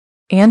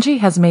Angie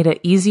has made it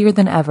easier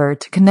than ever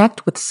to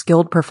connect with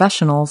skilled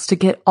professionals to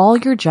get all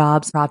your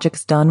jobs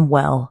projects done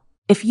well.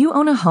 If you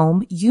own a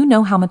home, you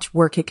know how much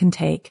work it can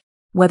take,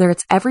 whether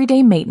it's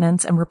everyday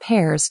maintenance and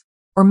repairs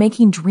or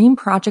making dream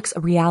projects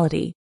a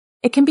reality.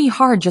 It can be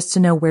hard just to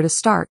know where to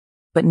start,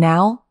 but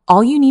now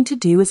all you need to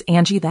do is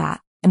Angie that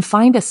and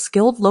find a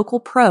skilled local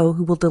pro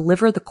who will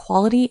deliver the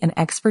quality and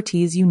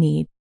expertise you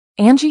need.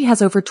 Angie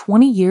has over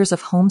 20 years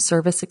of home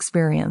service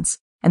experience,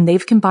 and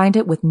they've combined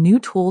it with new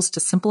tools to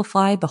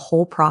simplify the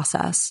whole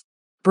process.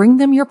 Bring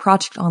them your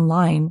project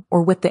online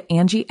or with the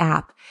Angie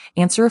app,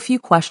 answer a few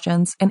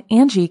questions, and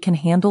Angie can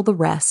handle the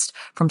rest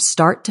from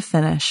start to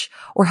finish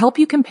or help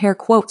you compare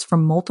quotes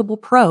from multiple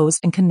pros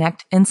and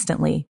connect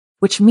instantly,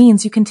 which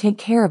means you can take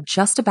care of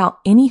just about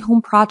any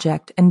home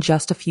project in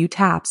just a few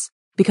taps.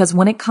 Because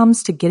when it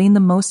comes to getting the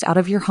most out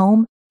of your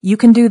home, you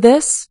can do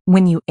this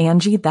when you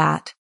Angie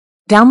that.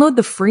 Download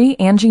the free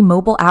Angie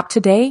mobile app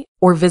today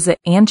or visit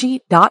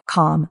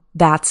Angie.com.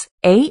 That's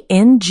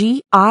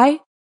ANGI.com.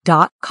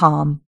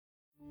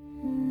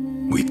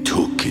 We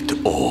took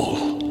it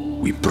all.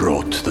 We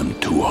brought them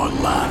to our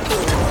land.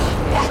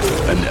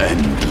 An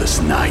endless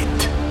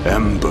night,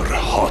 ember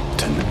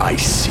hot and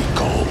icy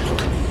cold.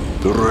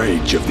 The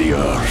rage of the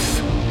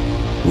earth.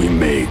 We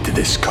made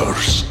this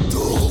curse.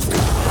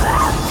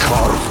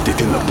 Carved it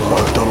in the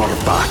blood on our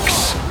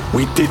backs.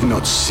 We did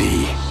not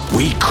see.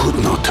 We could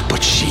not,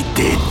 but she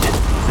did.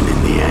 And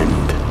in the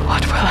end...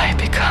 What will I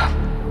become?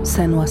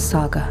 Senua's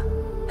Saga.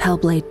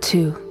 Hellblade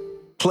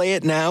 2. Play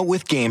it now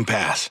with Game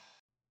Pass.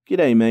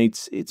 G'day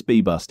mates, it's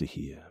B-Buster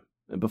here.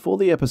 And before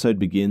the episode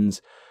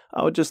begins,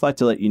 I would just like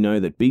to let you know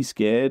that Be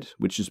Scared,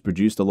 which is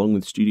produced along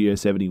with Studio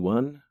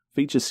 71,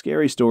 features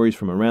scary stories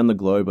from around the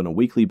globe on a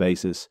weekly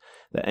basis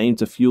that aim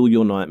to fuel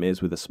your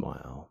nightmares with a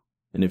smile.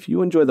 And if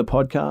you enjoy the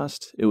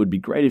podcast, it would be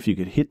great if you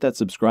could hit that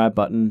subscribe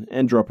button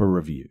and drop a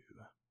review.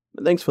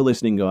 But thanks for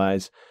listening,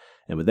 guys,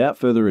 and without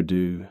further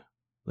ado,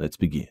 let's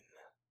begin.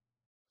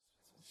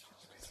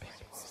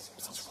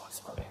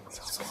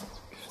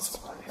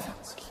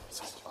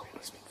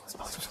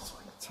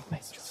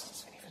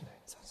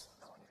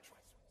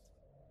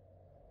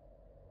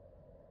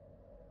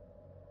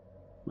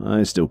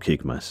 I still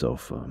kick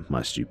myself for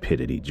my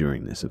stupidity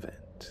during this event.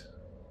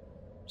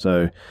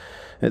 So,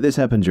 this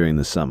happened during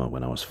the summer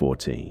when I was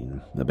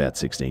 14, about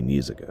 16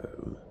 years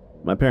ago.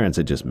 My parents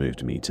had just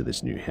moved me to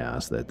this new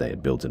house that they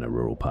had built in a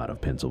rural part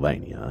of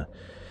Pennsylvania.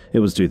 It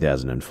was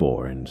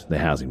 2004 and the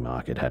housing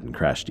market hadn't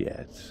crashed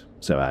yet,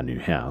 so our new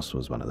house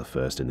was one of the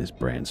first in this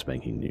brand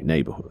spanking new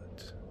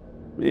neighborhood.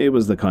 It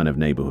was the kind of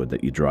neighborhood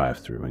that you drive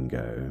through and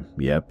go,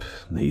 yep,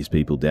 these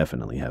people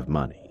definitely have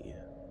money.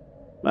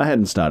 I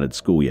hadn't started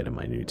school yet in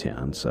my new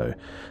town, so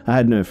I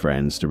had no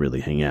friends to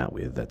really hang out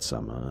with that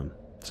summer.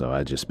 So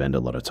I just spent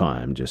a lot of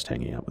time just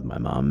hanging out with my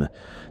mum,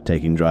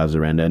 taking drives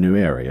around our new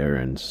area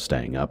and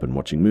staying up and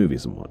watching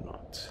movies and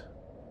whatnot.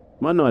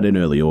 One night in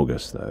early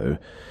August, though,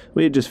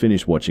 we had just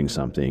finished watching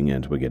something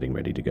and were getting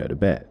ready to go to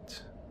bed.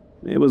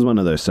 It was one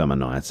of those summer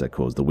nights that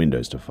caused the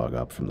windows to fog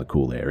up from the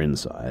cool air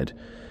inside.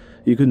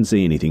 You couldn't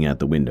see anything out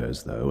the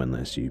windows, though,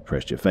 unless you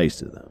pressed your face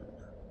to them.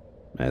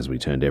 As we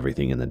turned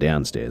everything in the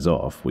downstairs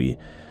off, we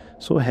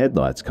saw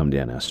headlights come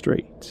down our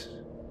street.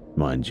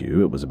 Mind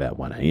you, it was about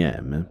 1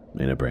 a.m,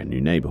 in a brand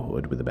new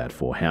neighborhood with about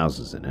 4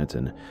 houses in it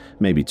and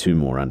maybe 2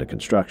 more under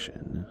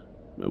construction.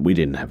 We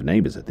didn't have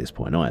neighbors at this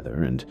point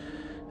either, and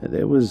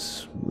there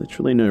was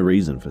literally no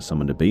reason for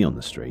someone to be on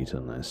the street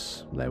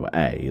unless they were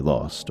A,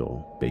 lost,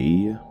 or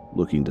B,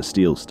 looking to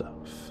steal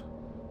stuff.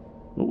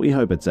 Well, we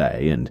hope it's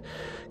A and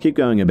keep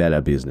going about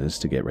our business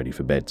to get ready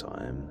for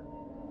bedtime.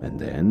 And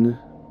then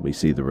we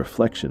see the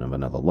reflection of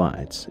another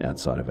light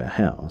outside of our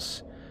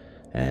house,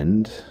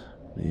 and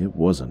it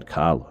wasn't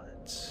car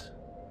lights.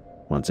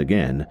 Once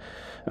again,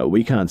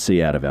 we can't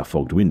see out of our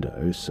fogged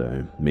windows,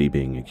 so me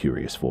being a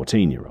curious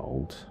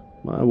 14-year-old,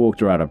 I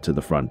walked right up to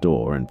the front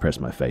door and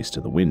pressed my face to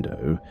the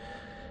window,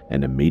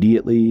 and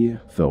immediately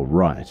fell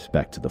right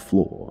back to the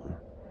floor,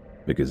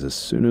 because as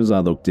soon as I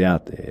looked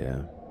out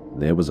there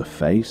was a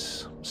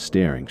face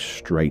staring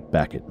straight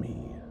back at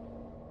me.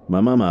 My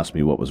mum asked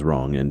me what was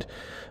wrong, and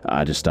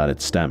I just started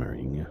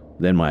stammering.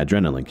 Then my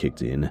adrenaline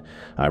kicked in.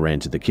 I ran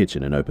to the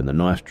kitchen and opened the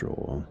knife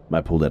drawer.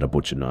 I pulled out a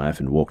butcher knife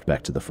and walked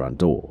back to the front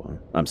door.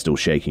 I'm still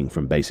shaking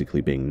from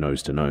basically being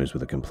nose to nose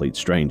with a complete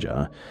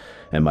stranger,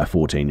 and my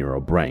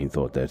 14-year-old brain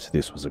thought that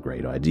this was a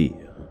great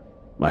idea.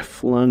 I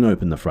flung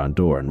open the front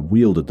door and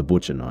wielded the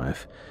butcher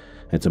knife,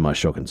 and to my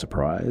shock and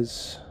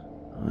surprise,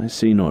 I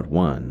see not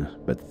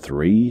 1, but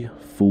 3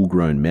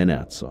 full-grown men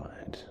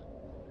outside.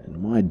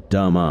 And my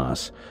dumb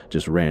ass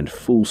just ran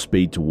full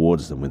speed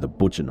towards them with a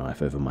butcher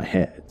knife over my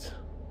head.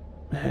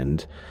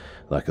 And,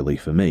 luckily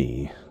for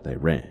me, they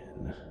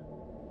ran.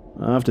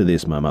 After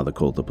this, my mother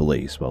called the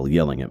police while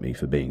yelling at me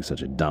for being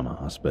such a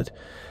dumbass, but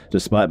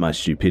despite my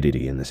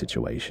stupidity in the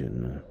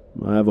situation,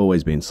 I've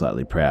always been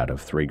slightly proud of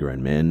 3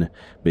 grown men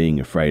being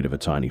afraid of a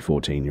tiny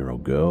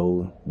 14-year-old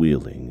girl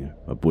wielding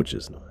a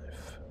butcher's knife.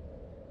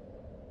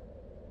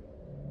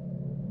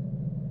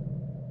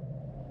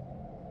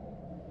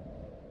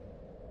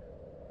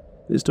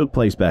 This took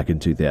place back in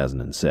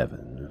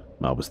 2007.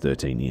 I was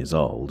 13 years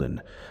old,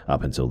 and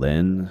up until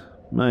then,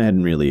 I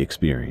hadn't really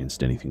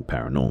experienced anything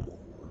paranormal.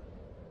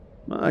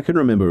 I can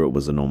remember it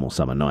was a normal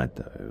summer night,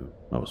 though.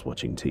 I was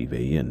watching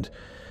TV, and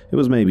it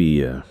was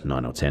maybe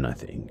 9 or 10, I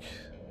think,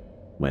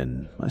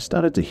 when I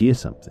started to hear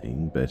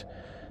something, but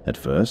at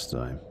first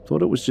I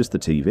thought it was just the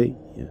TV.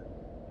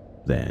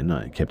 Then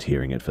I kept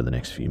hearing it for the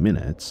next few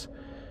minutes,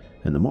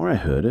 and the more I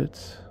heard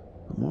it,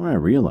 the more I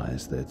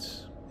realized that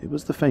it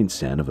was the faint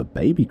sound of a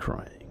baby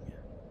crying.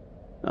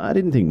 I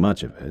didn't think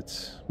much of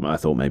it. I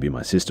thought maybe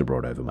my sister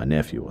brought over my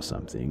nephew or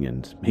something,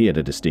 and he had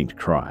a distinct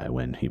cry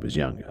when he was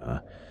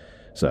younger.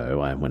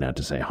 So I went out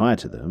to say hi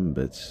to them,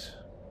 but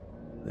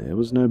there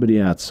was nobody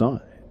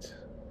outside.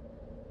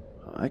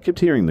 I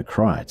kept hearing the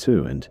cry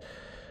too, and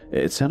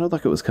it sounded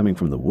like it was coming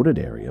from the wooded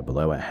area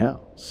below our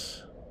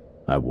house.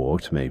 I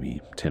walked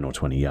maybe 10 or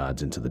 20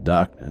 yards into the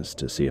darkness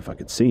to see if I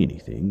could see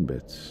anything,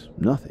 but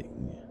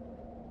nothing.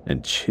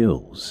 And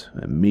chills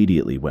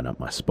immediately went up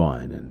my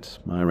spine, and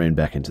I ran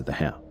back into the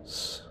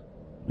house.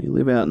 We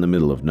live out in the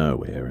middle of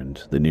nowhere,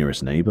 and the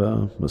nearest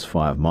neighbor was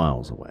 5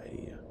 miles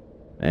away.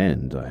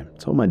 And I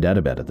told my dad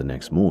about it the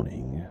next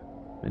morning,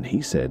 and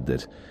he said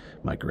that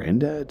my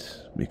granddad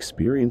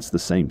experienced the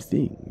same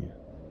thing.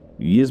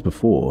 Years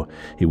before,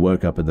 he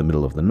woke up in the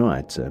middle of the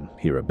night to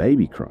hear a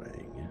baby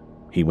crying.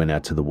 He went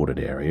out to the wooded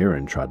area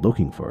and tried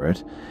looking for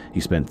it. He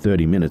spent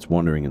 30 minutes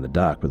wandering in the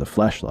dark with a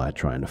flashlight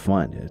trying to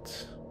find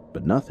it,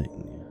 but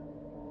nothing.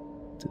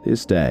 To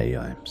this day,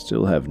 I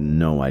still have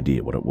no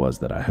idea what it was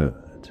that I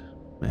heard,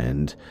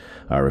 and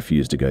I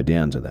refuse to go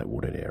down to that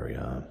wooded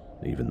area,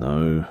 even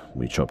though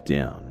we chopped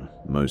down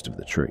most of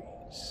the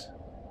trees.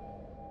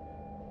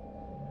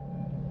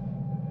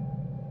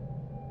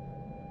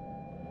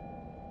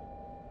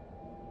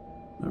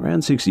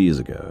 Around 6 years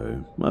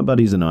ago, my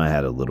buddies and I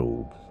had a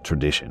little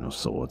tradition of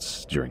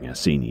sorts during our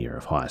senior year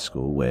of high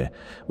school where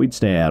we'd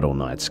stay out all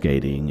night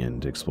skating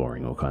and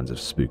exploring all kinds of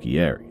spooky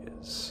areas.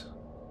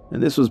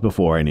 And this was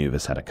before any of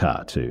us had a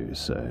car too,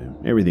 so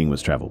everything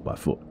was travelled by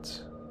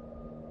foot.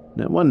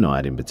 Now, one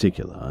night in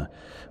particular,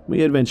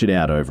 we had ventured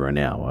out over an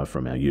hour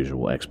from our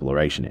usual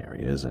exploration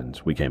areas, and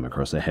we came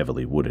across a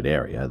heavily wooded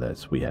area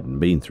that we hadn't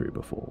been through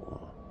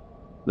before.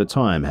 The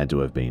time had to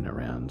have been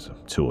around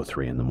 2 or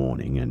 3 in the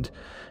morning, and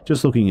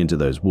just looking into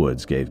those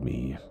woods gave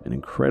me an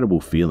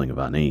incredible feeling of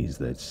unease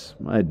that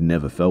I had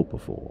never felt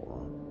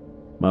before.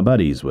 My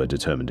buddies were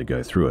determined to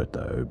go through it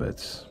though,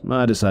 but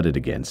I decided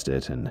against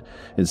it and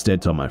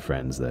instead told my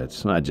friends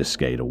that I'd just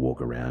skate or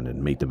walk around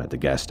and meet them at the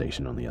gas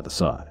station on the other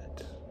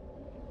side.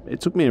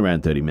 It took me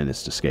around 30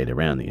 minutes to skate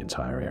around the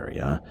entire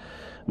area.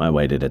 I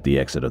waited at the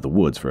exit of the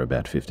woods for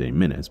about 15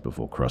 minutes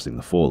before crossing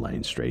the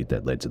 4-lane street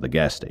that led to the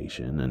gas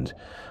station, and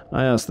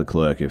I asked the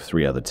clerk if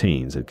 3 other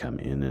teens had come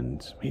in,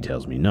 and he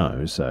tells me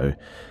no, so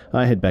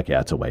I head back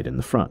out to wait in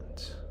the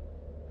front.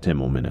 10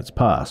 more minutes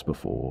pass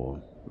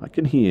before I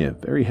can hear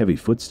very heavy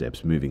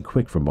footsteps moving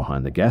quick from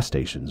behind the gas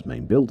station's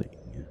main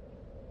building.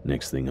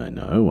 Next thing I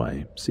know,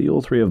 I see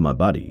all 3 of my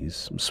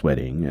buddies,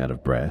 sweating, out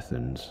of breath,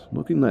 and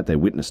looking like they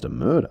witnessed a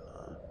murder.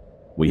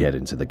 We head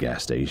into the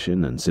gas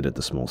station and sit at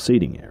the small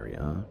seating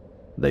area.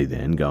 They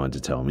then go on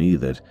to tell me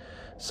that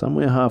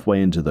somewhere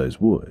halfway into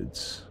those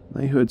woods,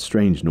 they heard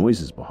strange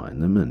noises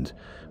behind them, and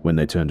when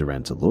they turned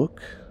around to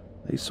look,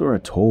 they saw a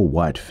tall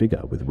white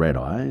figure with red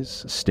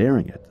eyes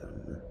staring at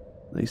them.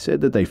 They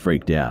said that they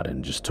freaked out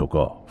and just took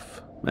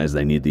off. As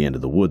they neared the end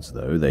of the woods,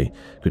 though, they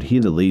could hear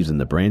the leaves and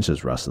the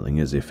branches rustling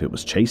as if it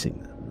was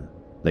chasing them.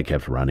 They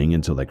kept running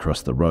until they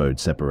crossed the road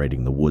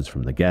separating the woods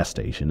from the gas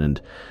station, and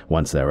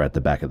once they were at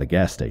the back of the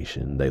gas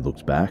station, they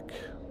looked back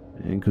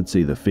and could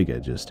see the figure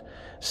just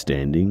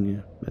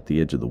standing at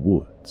the edge of the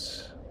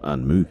woods,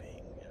 unmoving.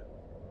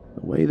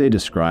 The way they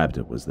described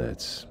it was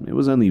that it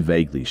was only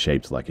vaguely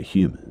shaped like a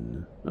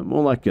human,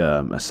 more like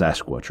a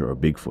Sasquatch or a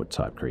Bigfoot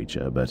type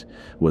creature, but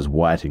was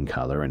white in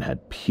color and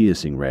had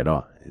piercing red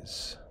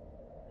eyes.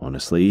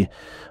 Honestly,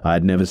 I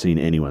had never seen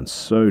anyone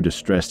so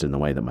distressed in the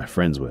way that my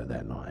friends were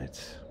that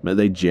night.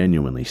 They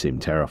genuinely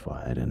seemed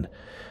terrified, and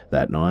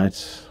that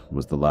night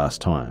was the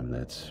last time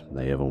that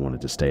they ever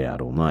wanted to stay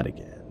out all night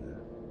again.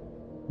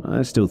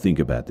 I still think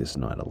about this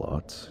night a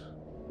lot,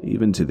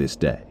 even to this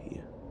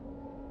day.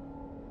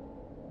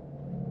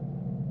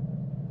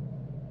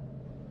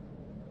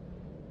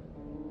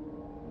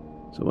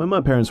 So when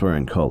my parents were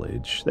in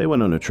college, they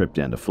went on a trip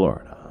down to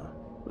Florida.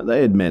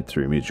 They had met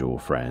through mutual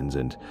friends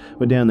and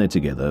were down there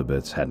together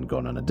but hadn't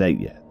gone on a date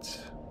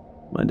yet.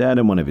 My dad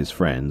and one of his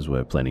friends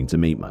were planning to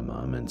meet my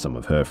mum and some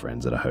of her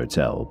friends at a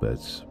hotel, but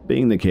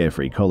being the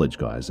carefree college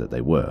guys that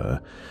they were,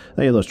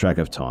 they lost track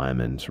of time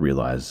and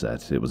realized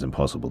that it was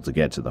impossible to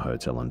get to the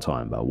hotel on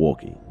time by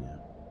walking.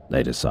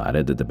 They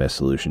decided that the best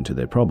solution to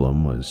their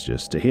problem was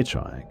just to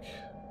hitchhike,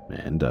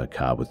 and a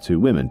car with 2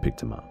 women picked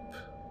them up.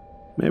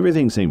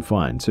 Everything seemed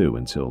fine too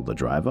until the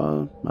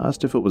driver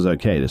asked if it was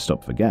okay to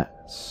stop for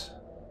gas.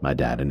 My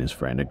dad and his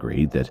friend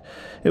agreed that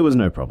it was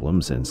no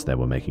problem since they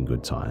were making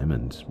good time,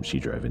 and she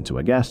drove into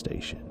a gas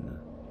station.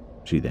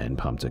 She then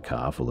pumped her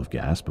car full of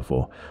gas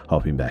before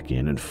hopping back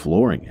in and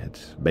flooring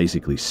it,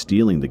 basically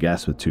stealing the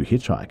gas with 2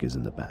 hitchhikers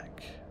in the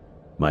back.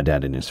 My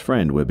dad and his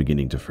friend were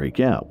beginning to freak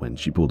out when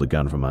she pulled a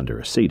gun from under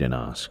a seat and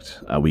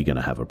asked, "Are we going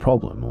to have a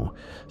problem?" or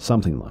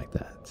something like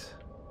that.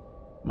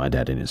 My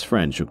dad and his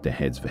friend shook their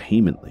heads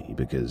vehemently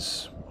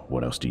because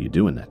what else do you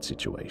do in that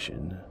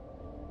situation?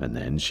 And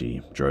then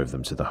she drove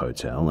them to the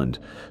hotel and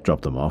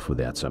dropped them off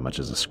without so much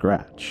as a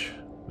scratch,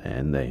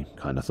 and they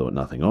kind of thought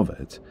nothing of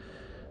it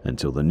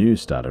until the news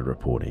started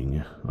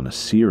reporting on a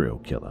serial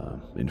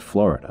killer in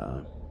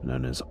Florida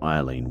known as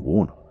Eileen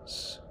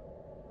Wuornos.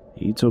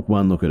 He took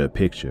one look at her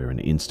picture and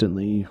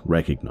instantly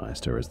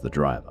recognized her as the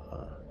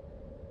driver.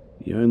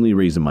 The only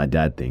reason my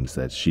dad thinks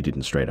that she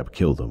didn't straight up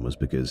kill them was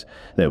because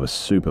they were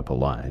super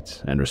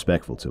polite and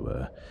respectful to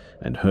her,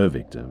 and her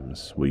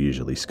victims were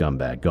usually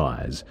scumbag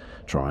guys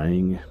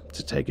trying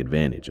to take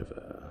advantage of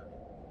her.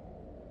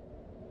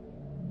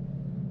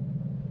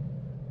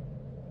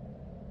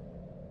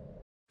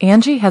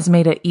 Angie has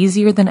made it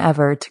easier than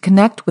ever to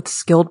connect with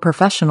skilled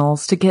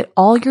professionals to get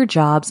all your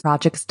jobs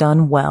projects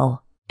done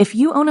well. If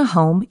you own a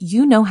home,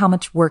 you know how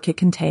much work it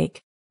can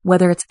take,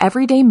 whether it's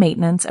everyday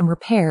maintenance and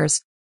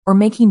repairs or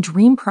making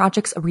dream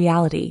projects a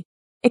reality.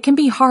 It can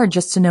be hard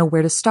just to know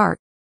where to start,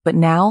 but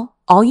now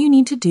all you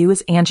need to do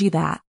is Angie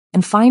that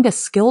and find a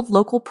skilled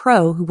local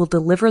pro who will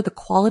deliver the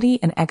quality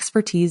and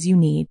expertise you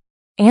need.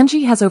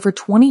 Angie has over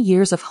 20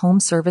 years of home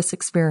service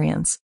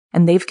experience,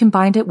 and they've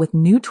combined it with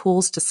new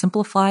tools to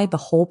simplify the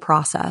whole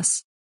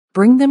process.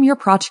 Bring them your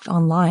project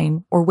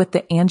online or with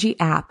the Angie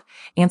app,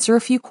 answer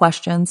a few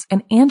questions,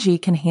 and Angie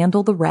can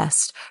handle the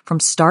rest from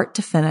start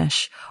to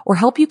finish or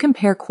help you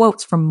compare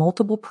quotes from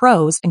multiple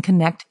pros and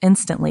connect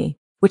instantly,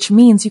 which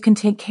means you can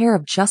take care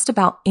of just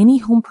about any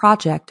home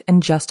project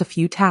in just a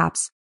few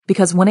taps.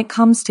 Because when it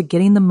comes to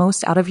getting the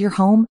most out of your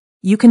home,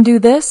 you can do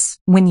this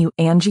when you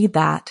Angie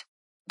that.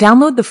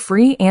 Download the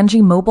free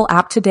Angie mobile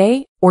app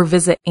today or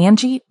visit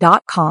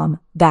Angie.com.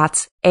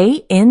 That's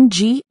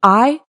ANGI.com.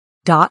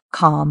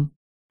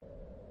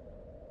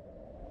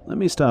 Let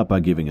me start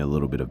by giving a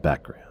little bit of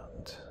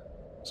background.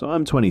 So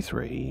I'm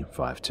 23,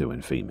 5'2"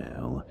 and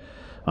female.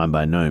 I'm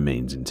by no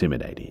means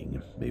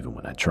intimidating, even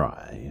when I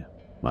try.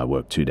 I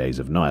work 2 days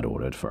of night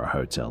audit for a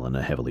hotel in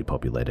a heavily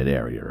populated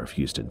area of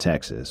Houston,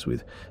 Texas,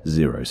 with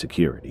zero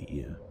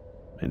security.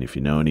 And if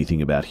you know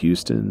anything about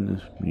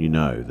Houston, you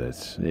know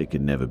that it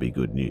can never be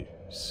good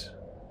news.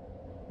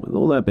 With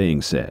all that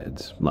being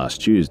said,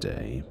 last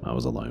Tuesday, I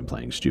was alone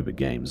playing stupid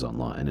games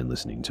online and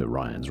listening to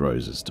Ryan's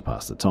Roses to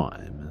pass the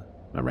time.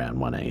 Around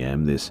 1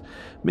 a.m, this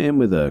man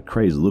with a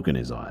crazed look in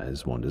his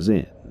eyes wanders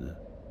in.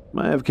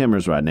 I have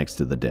cameras right next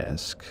to the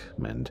desk,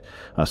 and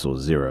I saw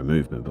zero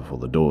movement before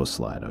the doors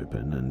slide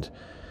open, and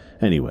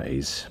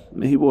anyways,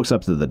 he walks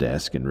up to the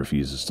desk and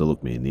refuses to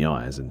look me in the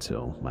eyes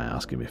until I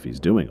ask him if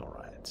he's doing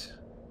alright.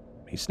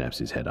 He snaps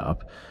his head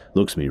up,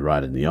 looks me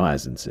right in the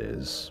eyes and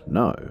says,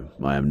 "No,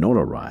 I am not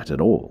alright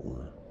at all."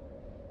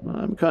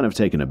 I'm kind of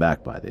taken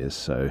aback by this,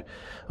 so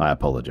I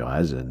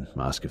apologize and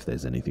ask if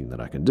there's anything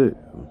that I can do,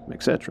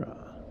 etc.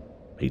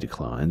 He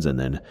declines and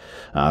then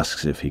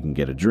asks if he can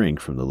get a drink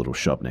from the little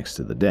shop next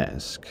to the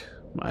desk.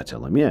 I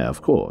tell him, yeah,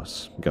 of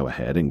course, go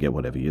ahead and get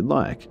whatever you'd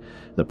like.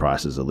 The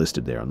prices are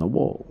listed there on the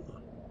wall.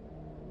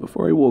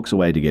 Before he walks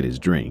away to get his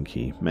drink,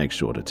 he makes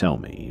sure to tell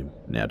me,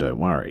 "Now don't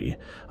worry,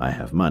 I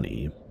have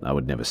money. I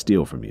would never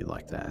steal from you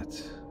like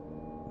that."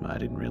 I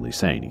didn't really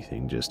say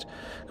anything, just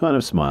kind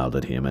of smiled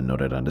at him and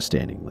nodded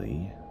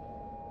understandingly.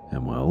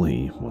 And well,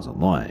 he wasn't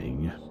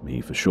lying.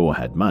 He for sure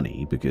had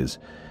money because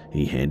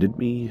he handed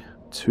me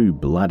 2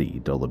 bloody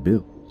dollar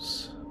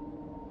bills.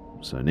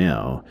 So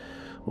now,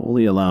 all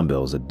the alarm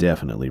bells are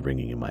definitely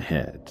ringing in my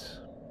head.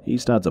 He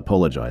starts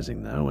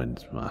apologizing though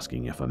and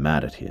asking if I'm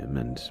mad at him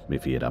and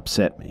if he had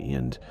upset me,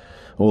 and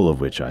all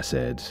of which I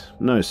said,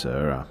 "No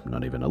sir, I'm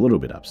not even a little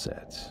bit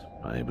upset.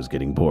 It was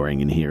getting boring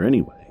in here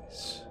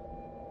anyways."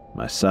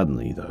 I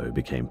suddenly, though,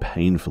 became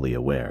painfully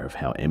aware of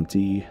how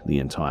empty the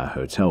entire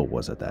hotel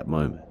was at that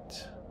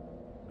moment.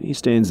 He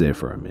stands there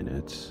for a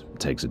minute,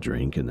 takes a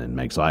drink, and then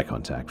makes eye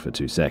contact for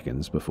 2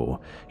 seconds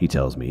before he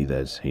tells me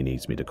that he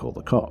needs me to call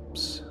the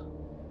cops.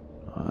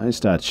 I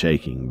start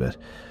shaking, but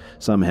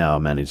somehow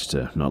manage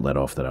to not let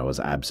off that I was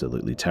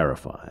absolutely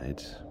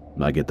terrified.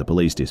 I get the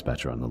police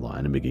dispatcher on the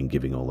line and begin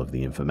giving all of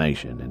the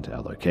information and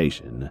our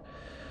location.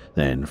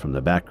 Then, from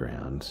the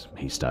background,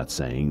 he starts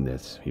saying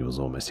that he was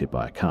almost hit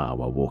by a car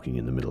while walking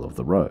in the middle of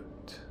the road.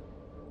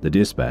 The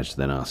dispatch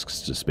then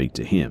asks to speak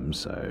to him,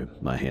 so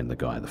I hand the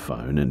guy the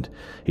phone and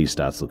he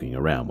starts looking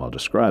around while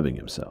describing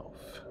himself.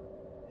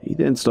 He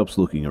then stops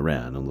looking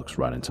around and looks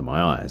right into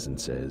my eyes and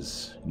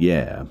says,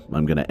 "Yeah,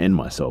 I'm going to end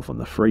myself on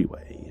the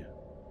freeway."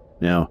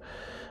 Now,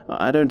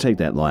 I don't take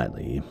that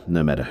lightly,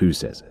 no matter who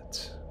says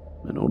it.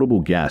 An audible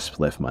gasp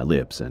left my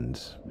lips,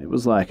 and it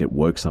was like it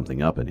woke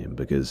something up in him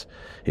because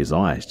his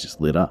eyes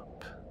just lit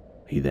up.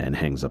 He then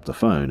hangs up the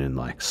phone and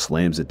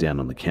slams it down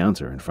on the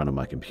counter in front of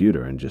my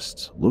computer and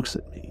just looks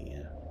at me.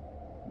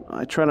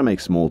 I try to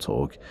make small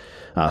talk,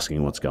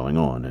 asking what's going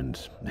on and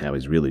how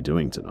he's really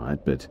doing tonight,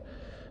 but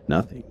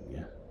nothing.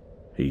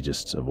 He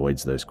just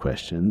avoids those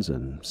questions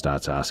and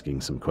starts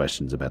asking some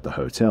questions about the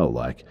hotel,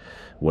 like,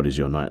 what is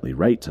your nightly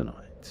rate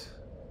tonight?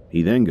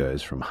 He then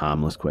goes from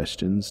harmless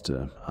questions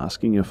to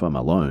asking if I'm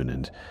alone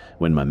and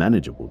when my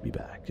manager will be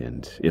back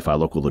and if I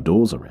lock all the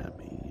doors around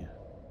me.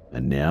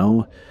 And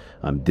now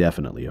I'm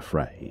definitely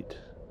afraid.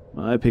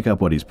 I pick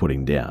up what he's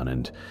putting down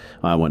and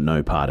I want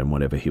no part in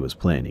whatever he was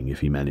planning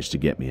if he managed to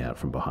get me out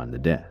from behind the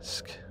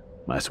desk.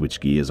 I switch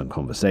gears on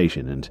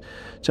conversation and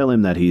tell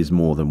him that he is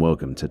more than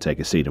welcome to take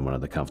a seat in one of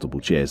the comfortable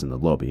chairs in the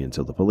lobby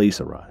until the police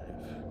arrive.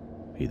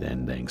 He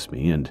then thanks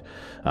me and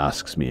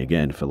asks me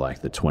again for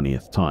like the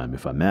 20th time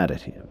if I'm mad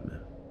at him.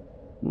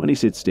 When he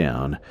sits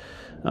down,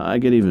 I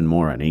get even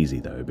more uneasy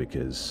though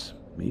because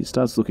he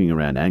starts looking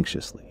around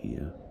anxiously.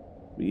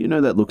 You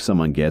know that look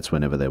someone gets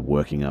whenever they're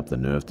working up the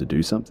nerve to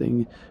do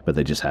something, but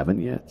they just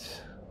haven't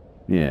yet?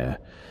 Yeah,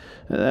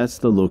 that's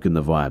the look and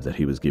the vibe that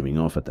he was giving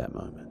off at that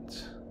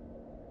moment.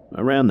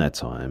 Around that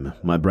time,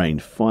 my brain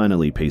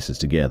finally pieces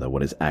together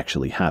what is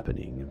actually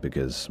happening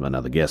because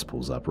another guest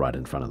pulls up right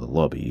in front of the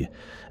lobby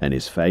and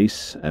his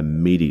face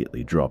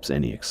immediately drops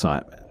any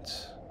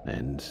excitement,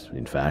 and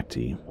in fact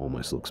he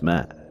almost looks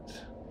mad.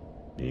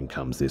 In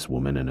comes this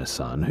woman and her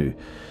son who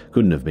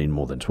couldn't have been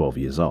more than 12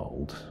 years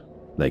old.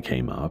 They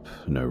came up,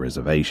 no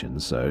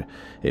reservations, so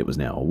it was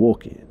now a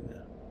walk-in,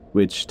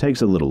 which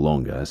takes a little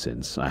longer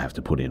since I have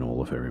to put in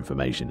all of her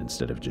information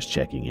instead of just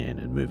checking in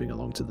and moving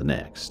along to the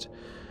next.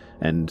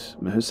 And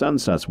her son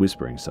starts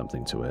whispering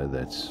something to her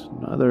that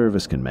neither of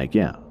us can make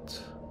out.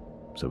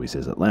 So he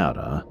says it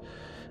louder,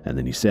 and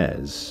then he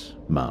says,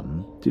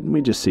 "Mum, didn't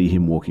we just see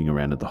him walking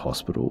around at the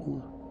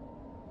hospital?"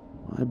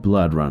 My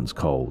blood runs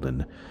cold,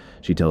 and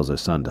she tells her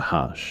son to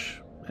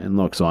hush, and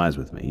locks eyes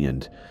with me,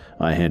 and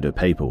I hand her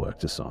paperwork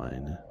to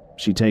sign.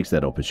 She takes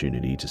that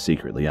opportunity to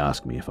secretly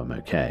ask me if I'm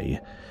okay,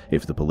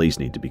 if the police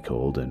need to be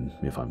called, and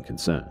if I'm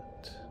concerned.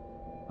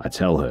 I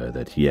tell her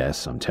that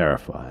yes, I'm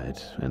terrified,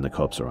 and the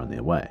cops are on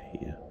their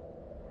way.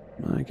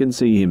 I can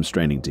see him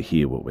straining to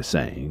hear what we're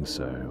saying,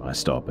 so I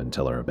stop and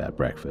tell her about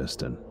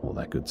breakfast and all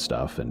that good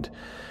stuff, and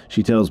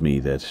she tells me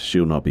that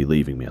she'll not be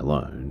leaving me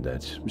alone,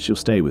 that she'll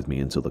stay with me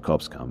until the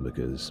cops come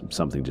because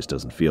something just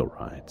doesn't feel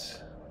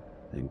right.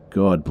 And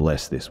God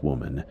bless this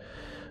woman.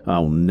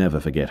 I'll never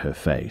forget her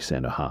face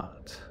and her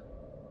heart.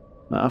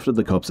 After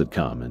the cops had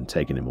come and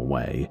taken him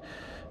away,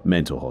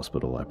 mental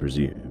hospital I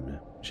presume,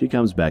 she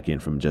comes back in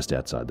from just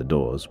outside the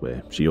doors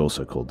where she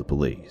also called the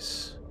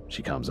police.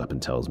 She comes up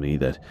and tells me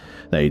that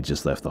they'd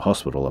just left the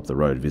hospital up the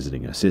road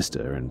visiting her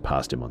sister and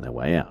passed him on their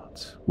way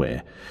out,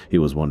 where he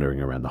was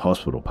wandering around the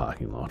hospital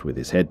parking lot with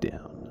his head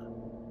down.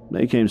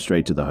 They came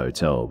straight to the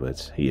hotel,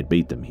 but he had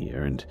beat them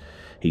here, and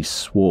he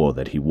swore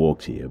that he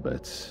walked here,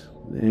 but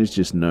there's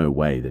just no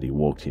way that he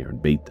walked here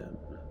and beat them.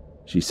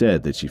 She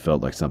said that she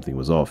felt like something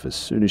was off as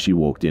soon as she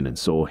walked in and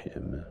saw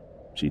him.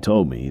 She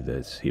told me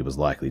that he was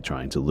likely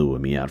trying to lure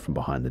me out from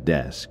behind the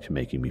desk,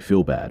 making me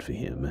feel bad for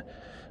him,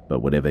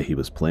 but whatever he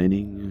was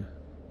planning,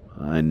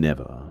 I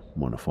never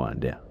want to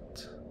find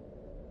out.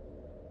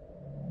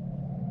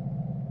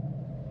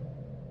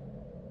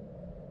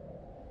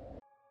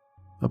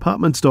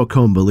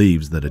 Apartments.com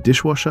believes that a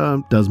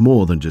dishwasher does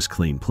more than just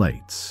clean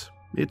plates.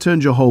 It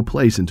turns your whole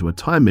place into a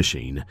time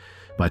machine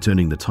by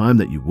turning the time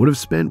that you would have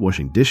spent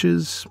washing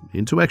dishes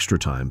into extra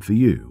time for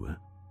you.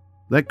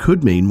 That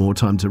could mean more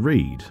time to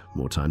read,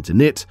 more time to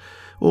knit,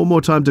 or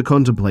more time to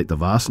contemplate the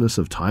vastness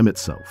of time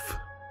itself.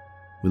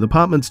 With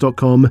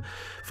Apartments.com,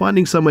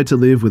 finding somewhere to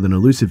live with an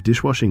elusive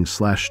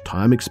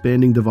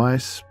dishwashing/time-expanding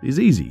device is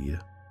easy.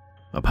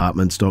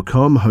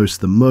 Apartments.com hosts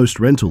the most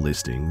rental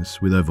listings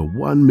with over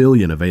 1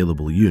 million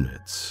available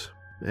units.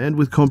 And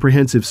with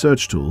comprehensive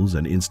search tools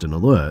and instant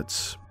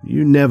alerts,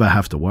 you never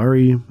have to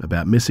worry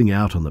about missing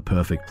out on the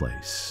perfect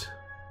place.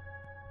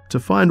 To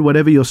find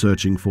whatever you're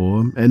searching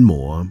for and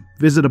more,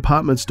 visit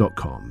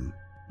Apartments.com,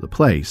 the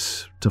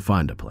place to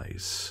find a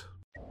place.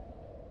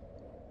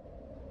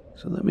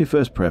 So let me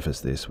first preface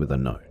this with a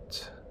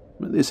note.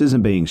 This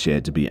isn't being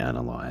shared to be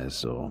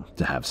analysed or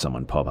to have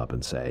someone pop up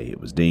and say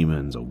it was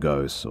demons or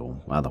ghosts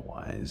or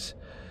otherwise.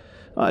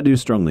 I do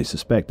strongly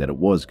suspect that it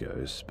was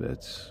ghosts,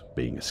 but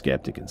being a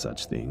skeptic in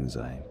such things,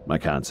 I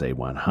can't say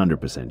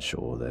 100%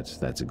 sure that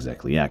that's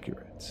exactly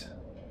accurate.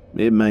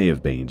 It may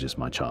have been just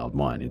my child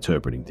mind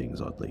interpreting things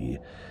oddly,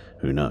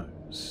 who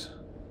knows.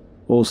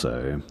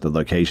 Also, the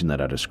location that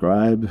I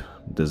describe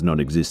does not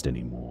exist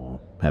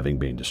anymore, having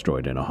been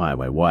destroyed in a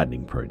highway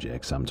widening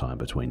project sometime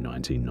between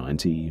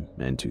 1990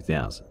 and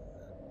 2000.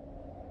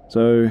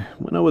 So,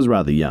 when I was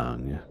rather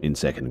young, in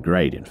second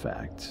grade in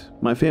fact,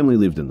 my family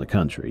lived in the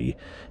country,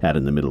 out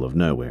in the middle of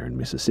nowhere in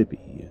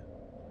Mississippi.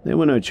 There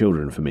were no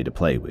children for me to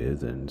play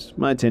with, and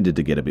I tended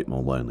to get a bit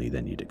more lonely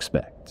than you'd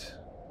expect.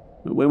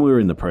 When we were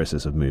in the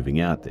process of moving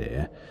out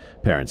there,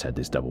 parents had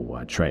this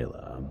double-wide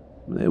trailer.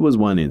 There was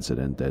one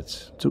incident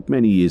that took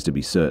many years to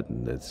be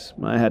certain that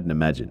I hadn't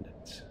imagined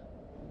it.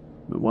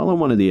 While on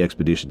one of the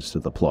expeditions to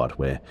the plot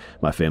where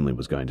my family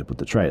was going to put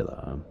the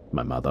trailer,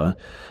 my mother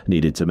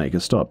needed to make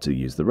a stop to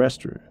use the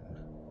restroom.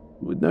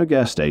 With no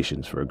gas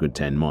stations for a good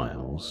 10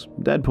 miles,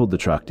 Dad pulled the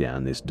truck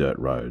down this dirt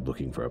road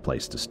looking for a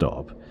place to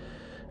stop.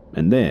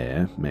 And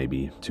there,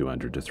 maybe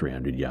 200 to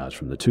 300 yards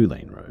from the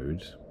 2-lane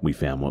road, we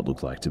found what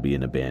looked like to be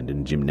an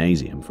abandoned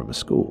gymnasium from a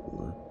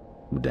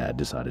school. Dad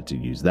decided to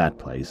use that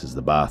place as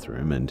the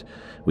bathroom, and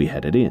we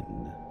headed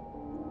in.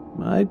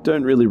 I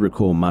don't really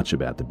recall much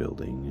about the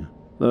building,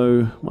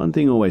 though one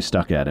thing always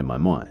stuck out in my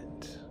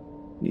mind.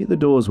 Near the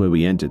doors where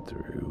we entered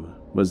through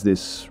was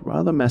this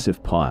rather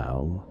massive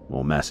pile,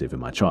 or massive in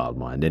my child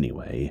mind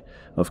anyway,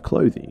 of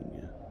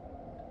clothing.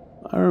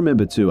 I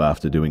remember too,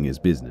 after doing his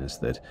business,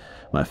 that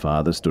my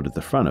father stood at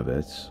the front of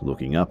it,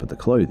 looking up at the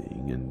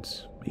clothing, and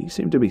he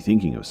seemed to be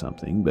thinking of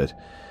something, but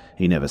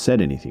he never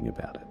said anything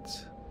about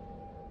it.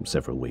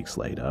 Several weeks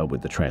later,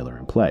 with the trailer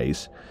in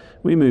place,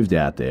 we moved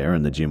out there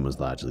and the gym was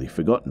largely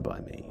forgotten by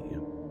me.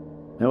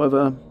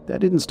 However,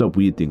 that didn't stop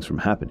weird things from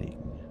happening.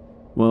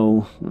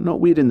 Well, not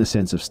weird in the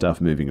sense of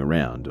stuff moving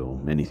around or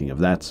anything of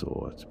that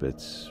sort,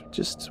 but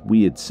just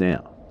weird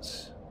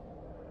sounds.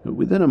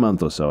 Within a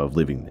month or so of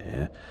living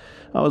there,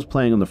 I was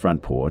playing on the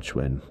front porch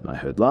when I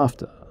heard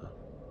laughter.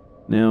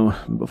 Now,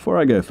 before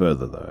I go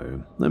further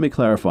though, let me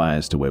clarify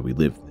as to where we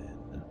lived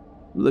then.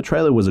 The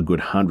trailer was a good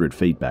 100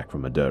 feet back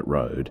from a dirt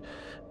road,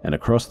 and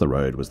across the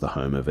road was the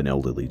home of an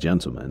elderly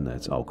gentleman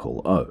that I'll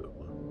call O.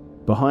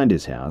 Behind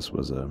his house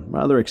was a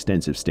rather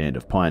extensive stand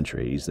of pine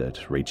trees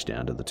that reached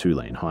down to the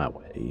 2-lane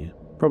highway,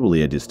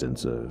 probably a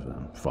distance of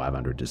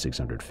 500 to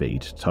 600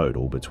 feet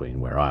total between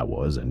where I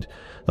was and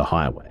the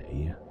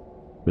highway.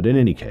 But in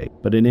any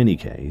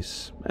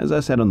case, as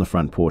I sat on the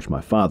front porch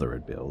my father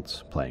had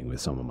built, playing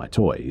with some of my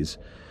toys,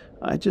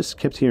 I just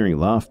kept hearing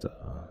laughter.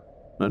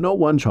 Not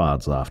one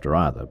child's laughter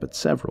either, but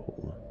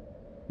several.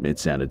 It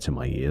sounded to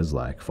my ears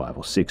like 5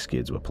 or 6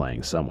 kids were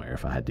playing somewhere,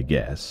 if I had to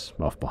guess,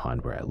 off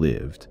behind where I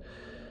lived.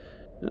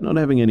 Not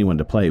having anyone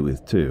to play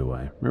with too,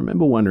 I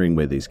remember wondering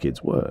where these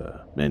kids were,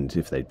 and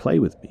if they'd play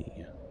with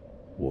me.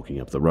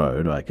 Walking up the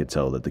road, I could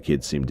tell that the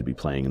kids seemed to be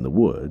playing in the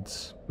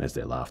woods, as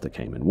their laughter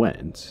came and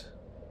went.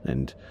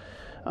 And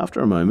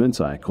after a moment,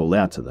 I called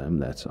out to them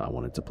that I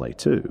wanted to play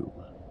too.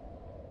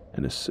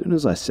 And as soon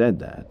as I said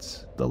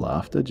that, the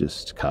laughter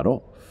just cut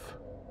off.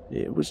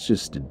 It was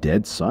just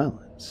dead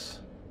silence.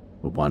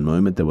 At one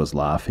moment there was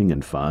laughing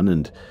and fun,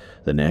 and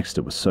the next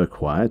it was so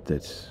quiet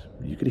that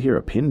you could hear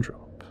a pin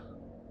drop.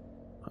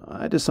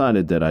 I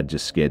decided that I'd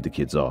just scared the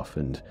kids off,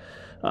 and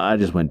I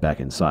just went back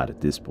inside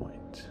at this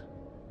point.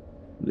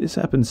 This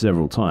happened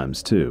several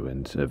times too,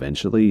 and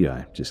eventually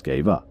I just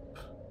gave up.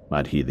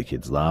 I'd hear the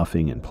kids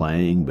laughing and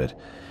playing, but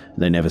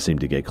they never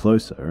seemed to get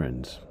closer,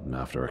 and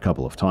after a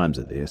couple of times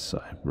of this,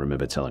 I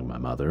remember telling my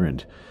mother,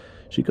 and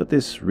she got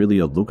this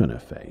really odd look on her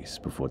face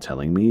before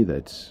telling me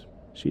that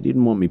she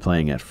didn't want me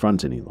playing out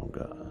front any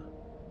longer.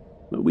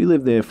 But we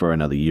lived there for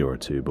another year or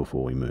two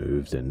before we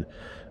moved, and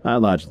I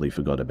largely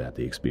forgot about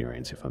the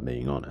experience, if I'm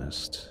being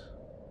honest.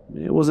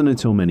 It wasn't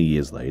until many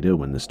years later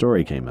when the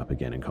story came up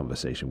again in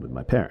conversation with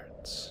my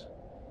parents.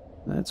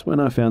 That's when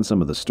I found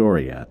some of the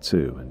story out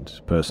too,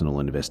 and personal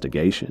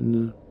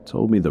investigation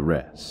told me the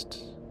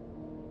rest.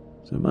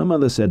 So my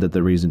mother said that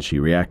the reason she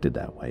reacted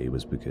that way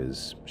was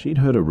because she'd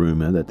heard a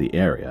rumor that the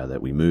area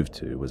that we moved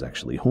to was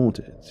actually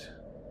haunted.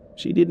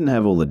 She didn't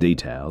have all the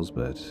details,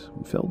 but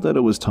felt that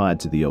it was tied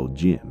to the old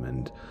gym,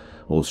 and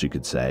all she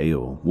could say,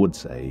 or would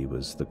say,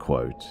 was the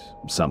quote,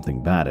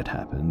 something bad had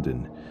happened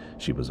and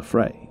she was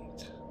afraid.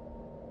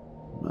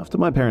 After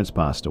my parents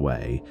passed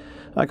away,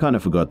 I kind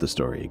of forgot the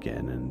story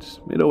again, and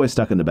it always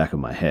stuck in the back of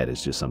my head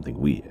as just something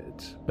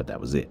weird, but that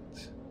was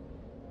it.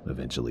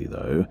 Eventually,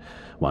 though,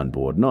 one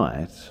bored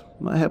night,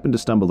 I happened to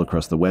stumble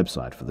across the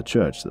website for the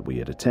church that we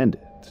had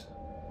attended.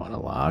 On a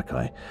lark,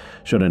 I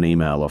shot an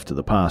email off to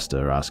the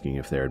pastor asking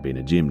if there had been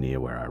a gym near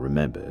where I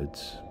remembered.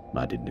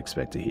 I didn't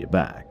expect to hear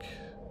back.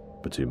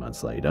 But 2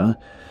 months later,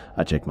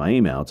 I checked my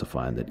email to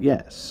find that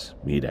yes,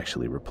 he'd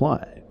actually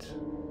replied.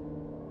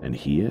 And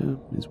here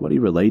is what he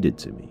related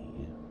to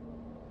me.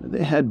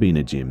 There had been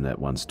a gym that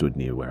once stood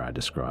near where I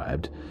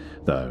described,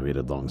 though it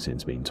had long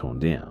since been torn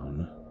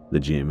down. The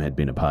gym had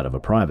been a part of a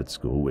private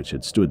school which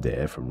had stood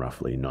there from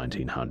roughly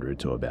 1900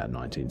 to about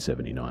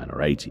 1979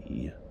 or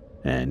 80.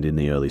 And in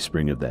the early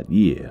spring of that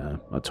year,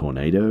 a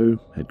tornado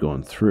had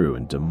gone through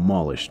and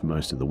demolished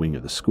most of the wing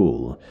of the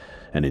school,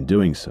 and in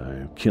doing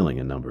so, killing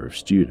a number of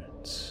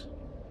students.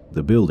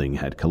 The building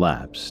had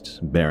collapsed,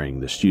 burying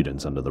the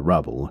students under the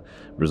rubble,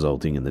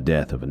 resulting in the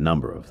death of a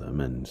number of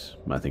them, and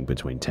I think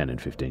between 10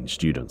 and 15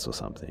 students or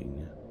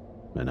something.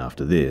 And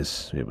after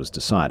this, it was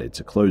decided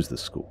to close the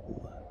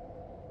school.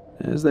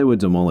 As they were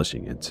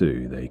demolishing it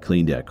too, they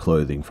cleaned out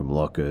clothing from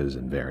lockers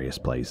and various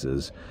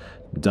places,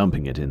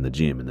 dumping it in the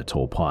gym in the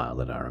tall pile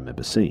that I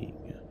remember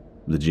seeing.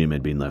 The gym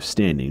had been left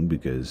standing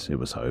because it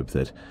was hoped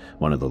that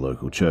one of the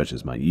local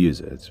churches might use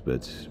it,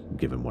 but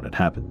given what had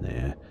happened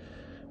there,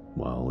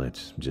 well,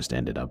 it just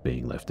ended up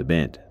being left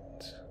abandoned.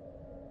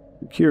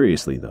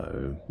 Curiously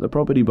though, the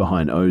property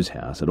behind O's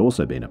house had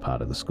also been a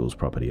part of the school's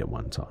property at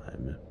one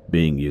time,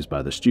 being used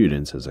by the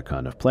students as a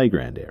kind of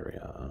playground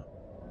area.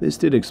 This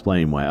did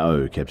explain why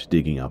O kept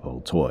digging up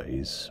old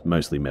toys,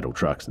 mostly metal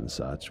trucks and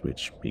such,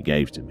 which he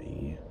gave to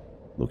me.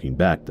 Looking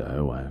back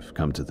though, I've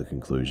come to the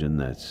conclusion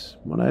that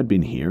what I had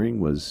been hearing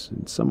was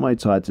in some way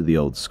tied to the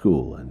old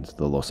school and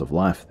the loss of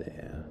life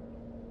there.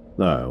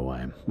 Though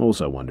I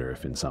also wonder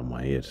if in some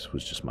way it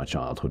was just my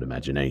childhood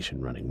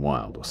imagination running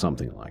wild or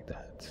something like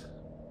that.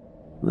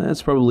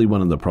 That's probably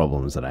one of the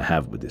problems that I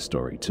have with this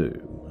story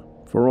too.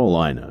 For all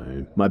I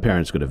know, my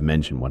parents could have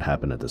mentioned what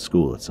happened at the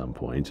school at some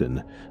point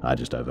and I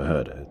just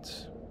overheard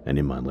it. And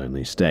in my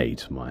lonely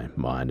state, my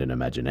mind and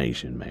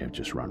imagination may have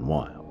just run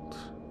wild.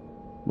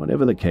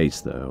 Whatever the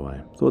case though,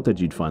 I thought that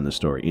you'd find the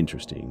story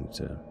interesting,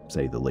 to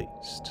say the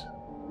least.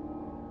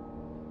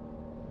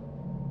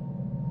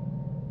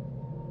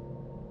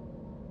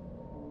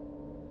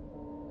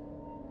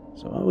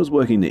 So I was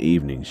working the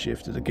evening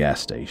shift at a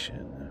gas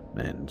station,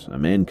 and a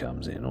man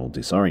comes in all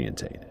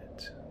disorientated.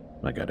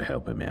 I go to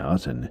help him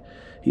out, and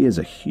he has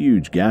a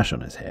huge gash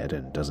on his head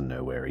and doesn't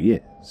know where he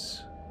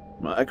is.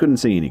 I couldn't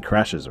see any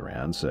crashes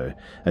around, so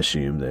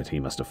assumed that he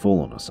must have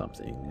fallen or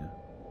something.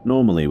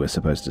 Normally, we're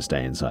supposed to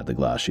stay inside the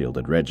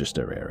glass-shielded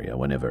register area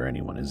whenever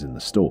anyone is in the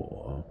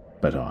store,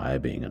 but I,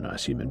 being a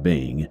nice human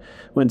being,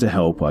 went to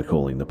help by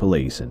calling the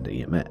police and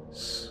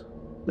EMS.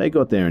 They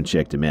got there and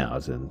checked him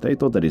out, and they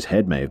thought that his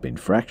head may have been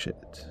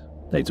fractured.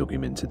 They took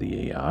him into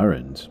the ER,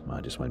 and I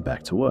just went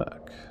back to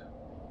work.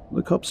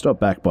 The cops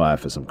stopped back by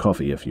for some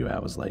coffee a few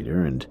hours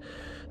later, and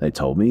they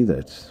told me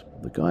that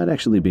the guy had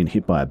actually been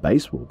hit by a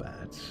baseball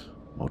bat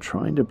while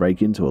trying to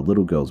break into a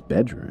little girl's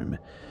bedroom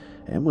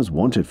and was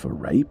wanted for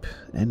rape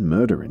and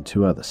murder in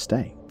 2 other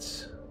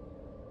states.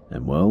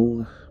 And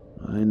well,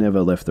 I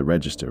never left the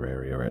register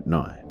area at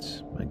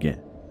night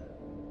again.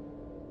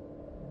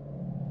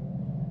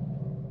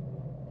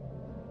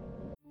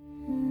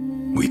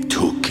 We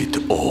took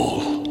it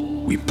all.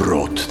 We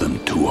brought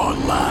them to our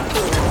land.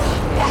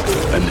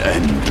 An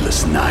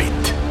endless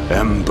night,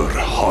 ember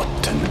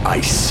hot and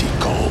icy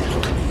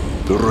cold.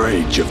 The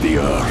rage of the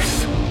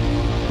earth.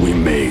 We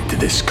made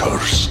this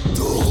curse.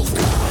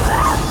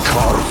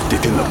 Carved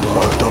it in the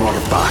blood on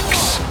our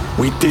backs.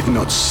 We did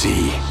not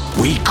see.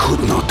 We could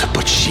not,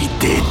 but she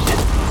did.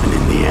 And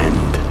in the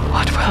end...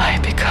 What will I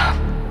become?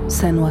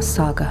 Senua's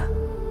Saga.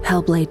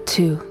 Hellblade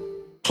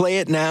 2. Play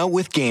it now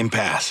with Game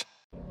Pass.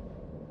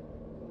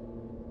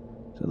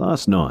 So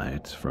last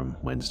night, from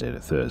Wednesday to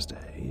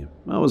Thursday,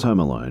 I was home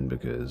alone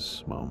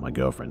because, well, my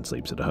girlfriend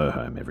sleeps at her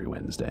home every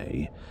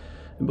Wednesday,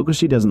 and because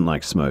she doesn't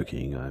like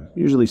smoking, I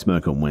usually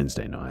smoke on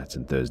Wednesday nights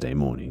and Thursday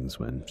mornings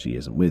when she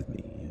isn't with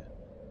me.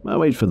 I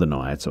wait for the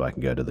night so I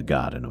can go to the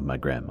garden of my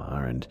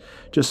grandma and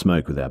just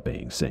smoke without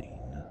being seen.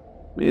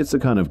 It's the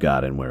kind of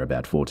garden where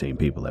about 14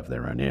 people have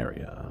their own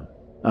area.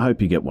 I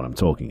hope you get what I'm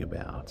talking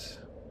about.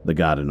 The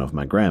garden of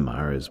my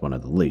grandma is one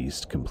of the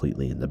least,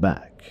 completely in the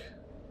back.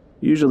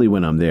 Usually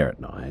when I'm there at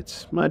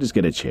night, I just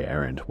get a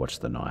chair and watch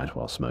the night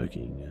while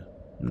smoking.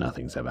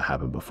 Nothing's ever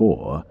happened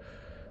before,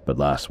 but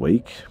last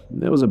week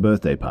there was a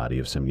birthday party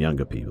of some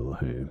younger people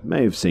who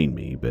may have seen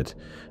me, but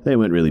they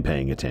weren't really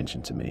paying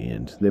attention to me,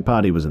 and their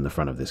party was in the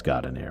front of this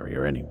garden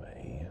area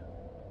anyway.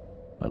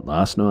 But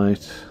last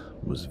night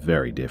was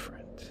very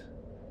different.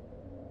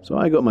 So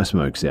I got my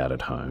smokes out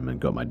at home and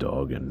got my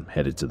dog and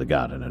headed to the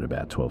garden at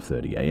about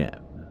 12:30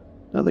 a.m.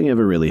 Nothing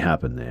ever really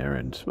happened there,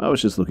 and I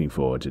was just looking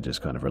forward to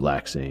just kind of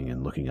relaxing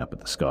and looking up at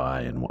the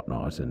sky and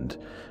whatnot, and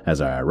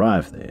as I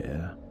arrived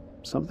there,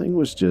 something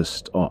was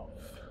just off.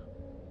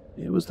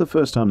 It was the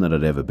first time that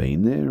I'd ever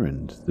been there,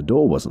 and the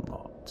door wasn't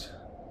locked.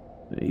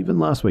 Even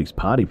last week's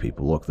party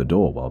people locked the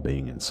door while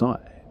being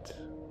inside.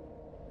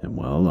 And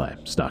well, I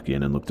snuck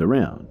in and looked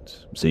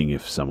around, seeing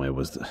if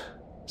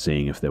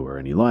there were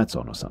any lights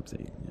on or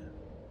something,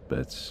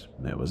 but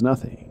there was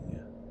nothing.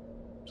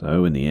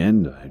 So in the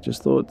end, I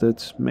just thought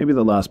that maybe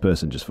the last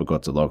person just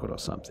forgot to lock it or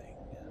something.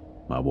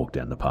 I walked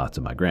down the path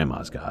to my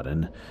grandma's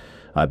garden.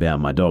 I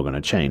bound my dog on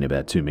a chain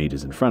about 2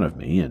 meters in front of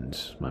me, and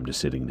I'm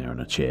just sitting there in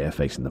a chair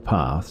facing the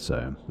path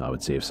so I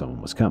would see if someone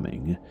was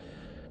coming.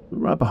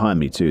 Right behind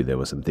me too, there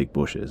were some thick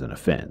bushes and a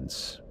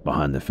fence.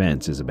 Behind the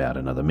fence is about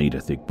another meter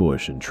thick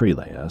bush and tree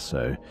layer,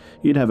 so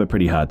you'd have a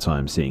pretty hard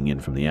time seeing in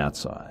from the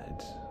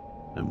outside.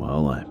 And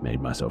well, I made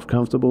myself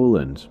comfortable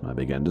and I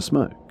began to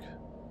smoke.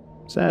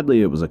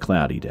 Sadly, it was a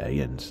cloudy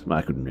day and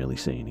I couldn't really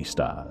see any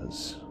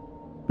stars.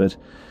 But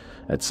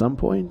at some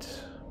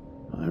point,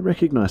 I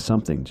recognized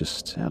something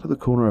just out of the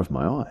corner of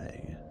my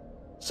eye.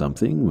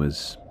 Something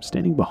was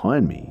standing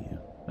behind me,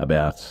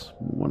 about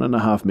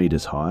 1.5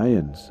 meters high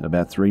and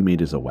about 3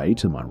 meters away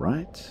to my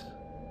right.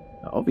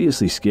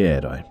 Obviously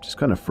scared, I just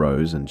kind of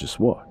froze and just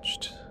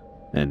watched.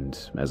 And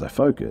as I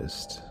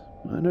focused,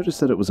 I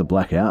noticed that it was a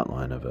black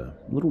outline of a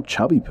little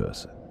chubby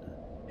person.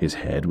 His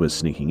head was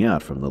sneaking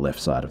out from the left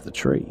side of the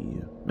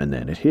tree, and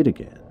then it hid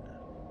again.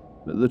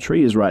 The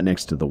tree is right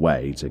next to the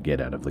way to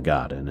get out of the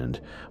garden, and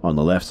on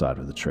the left side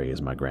of the tree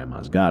is my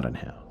grandma's garden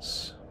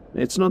house.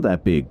 It's not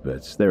that big,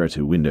 but there are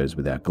 2 windows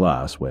without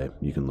glass where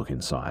you can look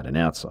inside and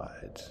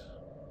outside.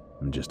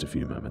 And just a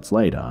few moments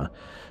later,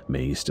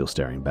 me still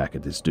staring back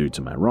at this dude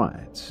to my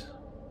right,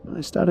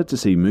 I started to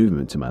see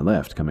movement to my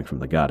left coming from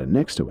the garden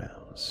next to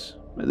ours.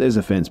 There's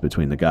a fence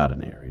between the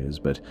garden areas,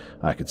 but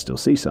I could still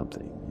see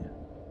something.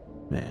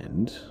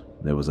 And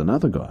there was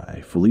another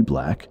guy, fully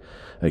black,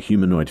 a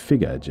humanoid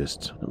figure,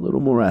 just a little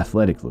more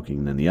athletic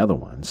looking than the other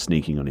one,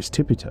 sneaking on his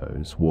tippy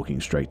toes,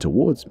 walking straight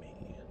towards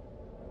me.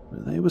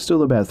 They were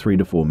still about 3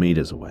 to 4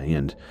 meters away,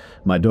 and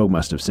my dog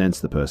must have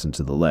sensed the person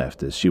to the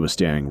left as she was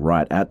staring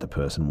right at the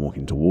person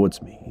walking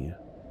towards me.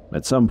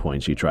 At some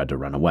point she tried to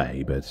run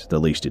away, but the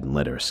leash didn't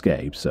let her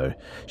escape, so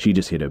she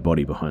just hid her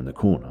body behind the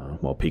corner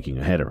while peeking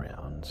her head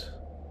around.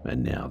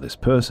 And now this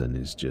person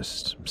is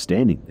just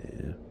standing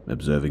there,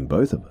 observing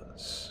both of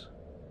us.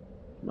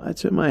 I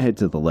turned my head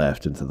to the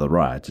left and to the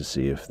right to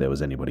see if there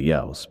was anybody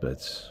else,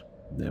 but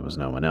there was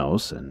no one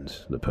else, and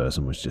the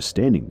person was just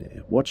standing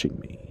there, watching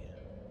me.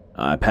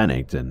 I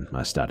panicked and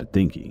I started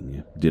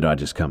thinking, did I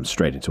just come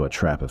straight into a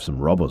trap of some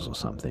robbers or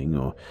something,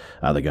 or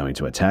are they going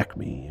to attack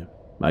me?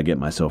 I get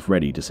myself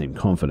ready to seem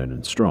confident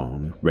and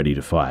strong, ready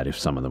to fight if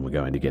some of them were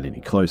going to get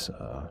any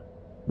closer,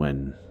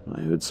 when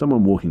I heard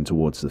someone walking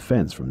towards the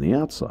fence from the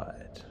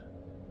outside.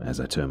 As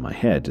I turned my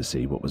head to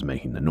see what was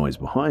making the noise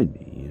behind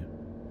me,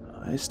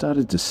 I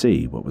started to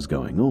see what was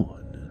going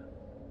on.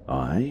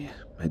 I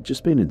had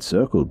just been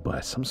encircled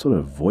by some sort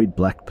of void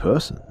black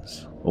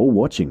persons, all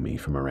watching me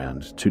from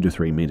around 2 to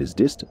 3 meters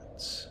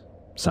distance.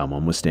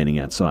 Someone was standing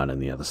outside on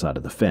the other side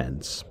of the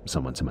fence,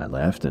 someone to my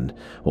left and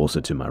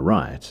also to my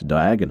right,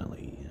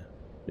 diagonally.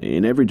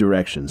 In every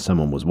direction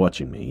someone was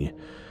watching me,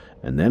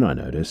 and then I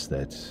noticed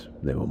that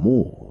there were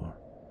more,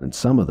 and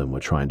some of them were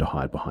trying to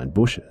hide behind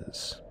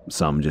bushes,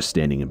 some just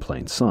standing in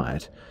plain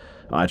sight.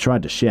 I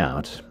tried to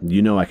shout,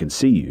 "You know I can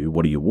see you,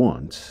 what do you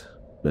want?"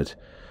 But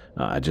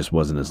I just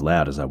wasn't as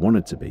loud as I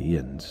wanted to be,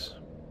 and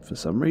for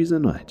some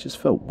reason I just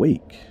felt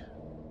weak.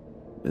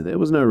 There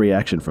was no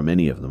reaction from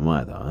any of them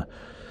either.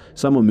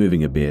 Some were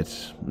moving a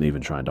bit,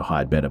 even trying to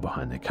hide better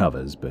behind their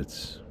covers,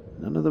 but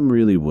none of them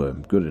really were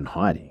good in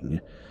hiding.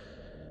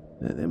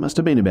 There must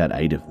have been about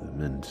 8 of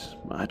them, and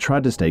I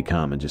tried to stay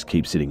calm and just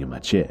keep sitting in my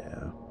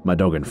chair, my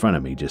dog in front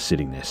of me just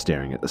sitting there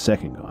staring at the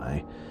second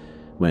guy,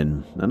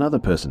 when another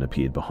person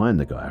appeared behind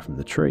the guy from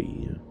the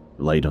tree,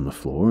 laid on the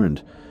floor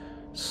and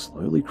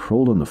slowly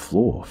crawled on the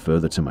floor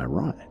further to my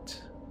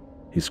right.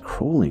 His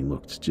crawling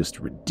looked just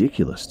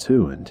ridiculous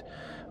too, and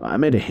I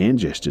made a hand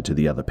gesture to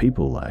the other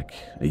people like,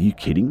 "Are you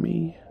kidding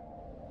me?"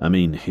 I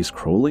mean, his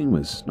crawling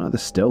was neither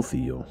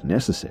stealthy or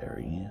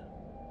necessary.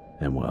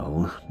 And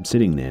well, I'm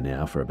sitting there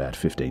now for about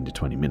 15 to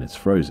 20 minutes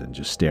frozen,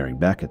 just staring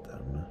back at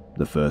them.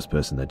 The first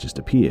person that just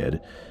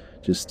appeared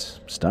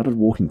just started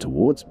walking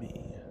towards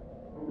me.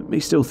 Me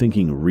still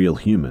thinking real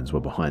humans were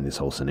behind this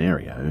whole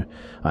scenario,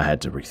 I had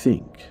to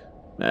rethink.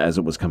 As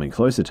it was coming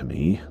closer to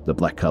me, the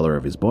black color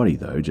of his body,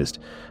 though, just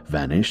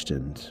vanished,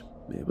 and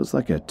it was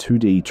like a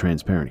 2D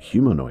transparent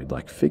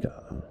humanoid-like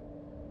figure.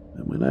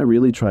 And when I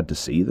really tried to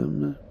see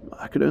them,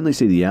 I could only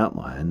see the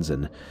outlines,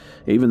 and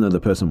even though the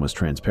person was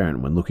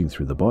transparent when looking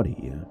through the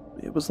body,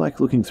 it was like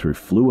looking through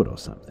fluid or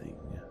something.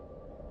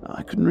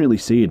 I couldn't really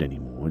see it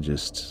anymore,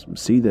 just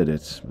see that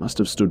it must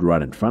have stood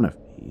right in front of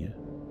me.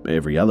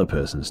 Every other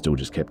person still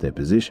just kept their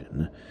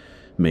position.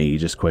 Me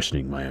just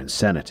questioning my own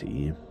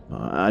sanity.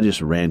 I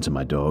just ran to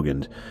my dog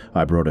and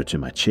I brought her to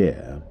my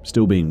chair.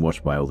 Still being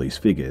watched by all these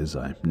figures,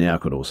 I now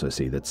could also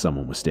see that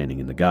someone was standing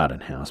in the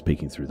garden house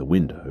peeking through the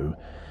window.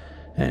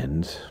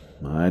 And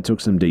I took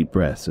some deep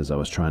breaths as I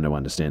was trying to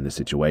understand the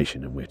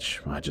situation in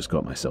which I just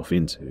got myself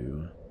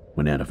into.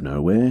 When out of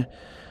nowhere,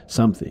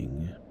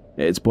 something,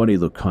 its body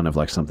looked kind of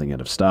like something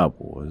out of Star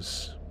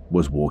Wars,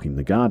 was walking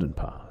the garden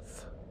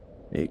path.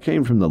 It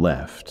came from the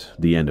left,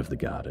 the end of the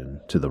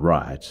garden, to the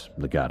right,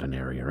 the garden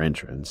area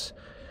entrance,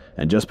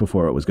 and just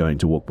before it was going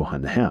to walk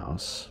behind the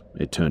house,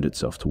 it turned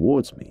itself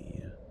towards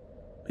me.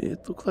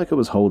 It looked like it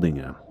was holding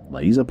a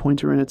laser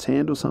pointer in its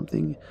hand or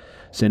something,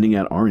 sending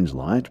out orange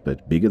light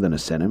but bigger than a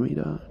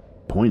centimeter,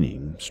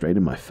 pointing straight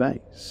in my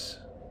face.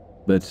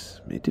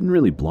 But it didn't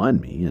really blind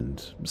me,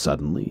 and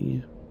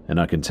suddenly, and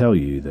I can tell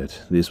you that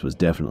this was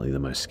definitely the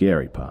most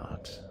scary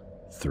part,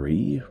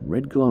 3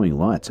 red glowing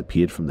lights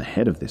appeared from the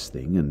head of this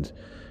thing, and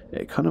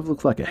it kind of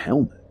looked like a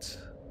helmet.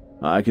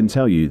 I can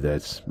tell you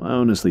that I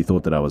honestly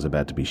thought that I was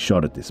about to be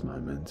shot at this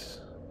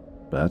moment,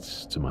 but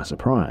to my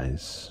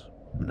surprise,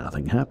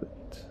 nothing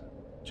happened.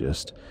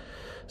 Just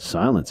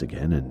silence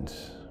again, and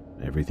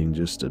everything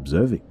just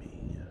observing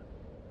me.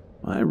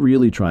 I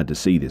really tried to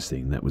see this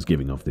thing that was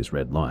giving off this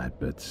red light,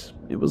 but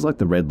it was like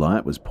the red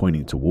light was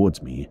pointing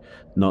towards me,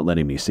 not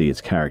letting me see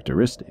its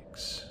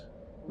characteristics.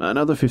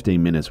 Another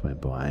 15 minutes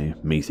went by,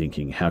 me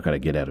thinking how could I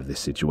get out of this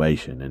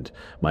situation, and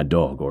my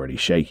dog already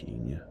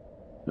shaking.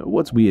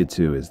 What's weird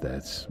too is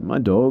that my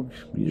dog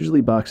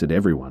usually barks at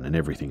everyone and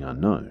everything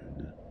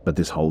unknown, but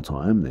this whole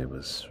time there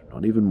was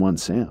not even one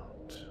sound.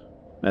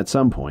 At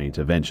some point,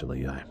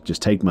 eventually, I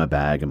just take my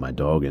bag and my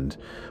dog and,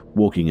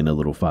 walking in a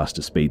little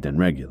faster speed than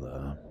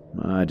regular,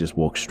 I just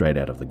walked straight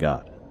out of the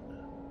garden.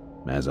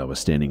 As I was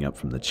standing up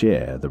from the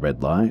chair, the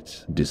red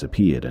light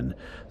disappeared and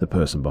the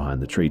person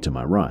behind the tree to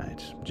my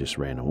right just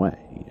ran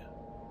away.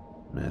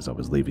 As I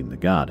was leaving the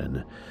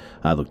garden,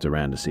 I looked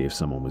around to see if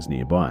someone was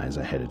nearby as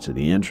I headed to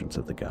the entrance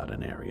of the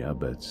garden area,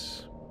 but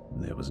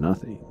there was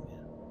nothing.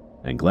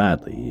 And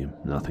gladly,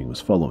 nothing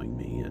was following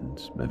me,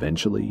 and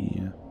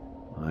eventually,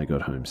 I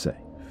got home safe.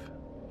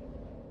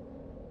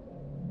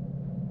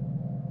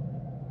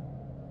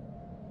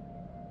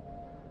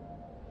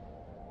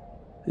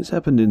 This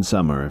happened in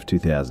summer of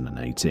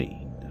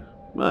 2018.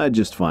 I had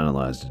just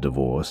finalized a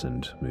divorce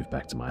and moved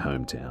back to my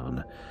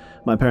hometown.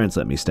 My parents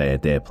let me stay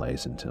at their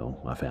place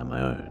until I found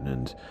my own,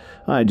 and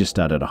I had just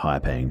started a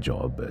high-paying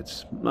job,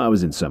 but I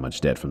was in so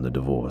much debt from the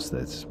divorce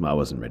that I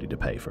wasn't ready to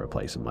pay for a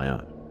place of my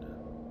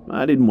own.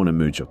 I didn't want to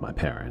mooch off my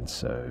parents,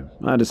 so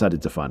I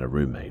decided to find a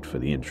roommate for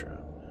the interim.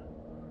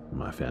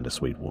 I found a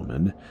sweet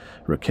woman,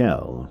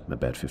 Raquel,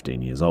 about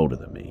 15 years older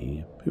than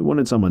me, who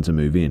wanted someone to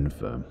move in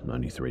for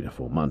only 3 to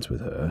 4 months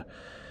with her,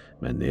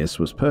 and this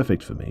was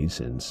perfect for me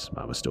since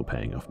I was still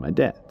paying off my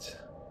debt.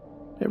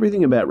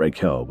 Everything about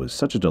Raquel was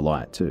such a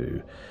delight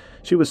too.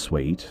 She was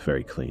sweet,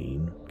 very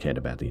clean, cared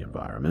about the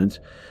environment,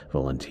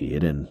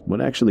 volunteered, and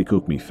would actually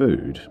cook me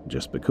food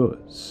just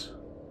because.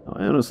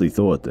 I honestly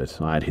thought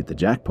that I had hit the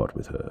jackpot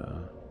with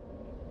her.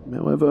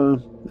 However,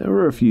 there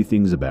were a few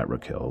things about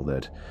Raquel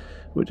that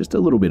were just a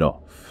little bit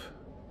off.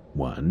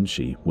 One,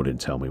 she wouldn't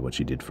tell me what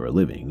she did for a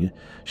living.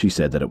 She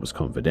said that it was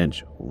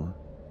confidential.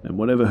 And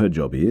whatever her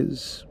job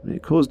is,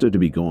 it caused her to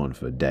be gone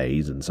for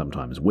days and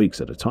sometimes weeks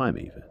at a time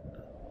even.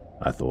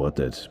 I thought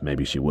that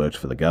maybe she worked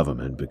for the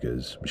government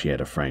because she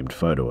had a framed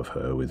photo of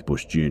her with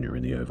Bush Jr.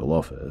 in the Oval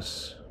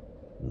Office.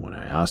 When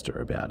I asked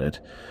her about it,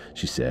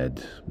 she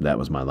said that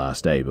was my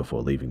last day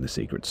before leaving the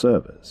Secret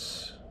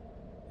Service.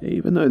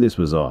 Even though this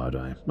was odd,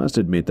 I must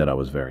admit that I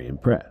was very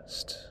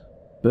impressed.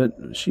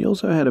 But she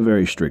also had a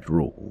very strict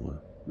rule.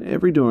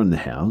 Every door in the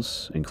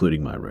house,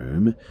 including my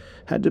room,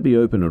 had to be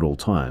open at all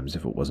times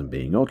if it wasn't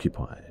being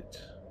occupied.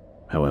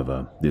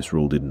 However, this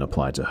rule didn't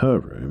apply to her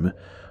room.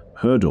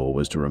 Her door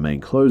was to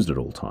remain closed at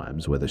all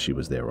times, whether she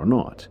was there or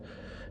not,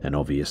 and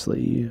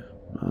obviously,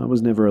 I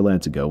was never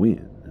allowed to go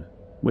in,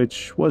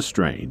 which was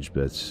strange,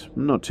 but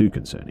not too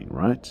concerning,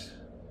 right?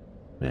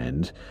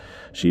 And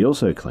she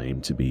also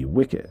claimed to be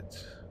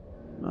Wiccan.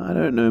 I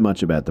don't know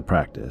much about the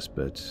practice,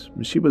 but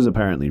she was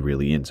apparently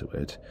really into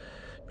it.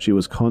 She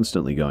was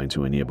constantly going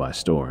to a nearby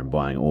store and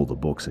buying all the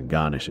books and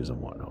garnishes and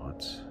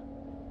whatnot.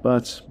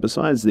 But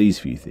besides these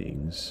few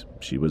things,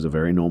 she was a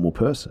very normal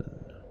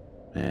person.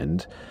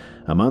 And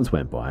a month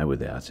went by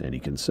without any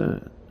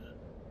concern.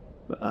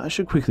 But I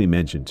should quickly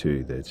mention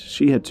too that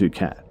she had 2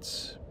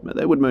 cats.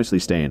 They would mostly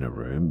stay in her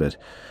room, but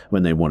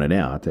when they wanted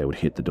out, they would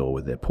hit the door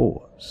with their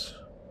paws.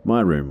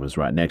 My room was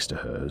right next to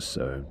hers,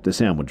 so the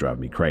sound would drive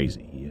me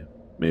crazy.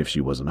 If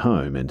she wasn't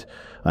home and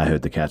I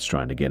heard the cats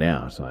trying to get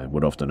out, I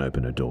would often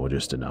open her door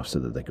just enough so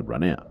that they could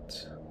run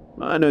out.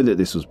 I know that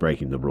this was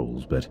breaking the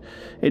rules, but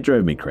it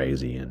drove me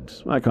crazy and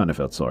I kind of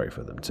felt sorry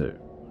for them too.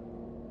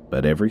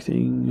 But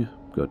everything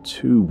got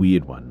too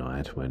weird one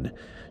night when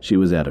she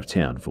was out of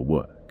town for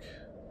work.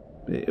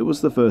 It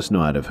was the first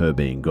night of her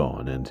being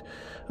gone, and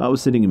I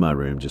was sitting in my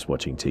room just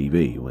watching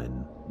TV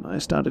when I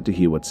started to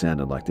hear what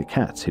sounded like the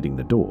cats hitting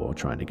the door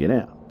trying to get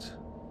out.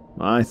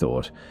 I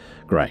thought,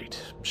 great,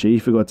 she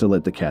forgot to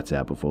let the cats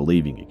out before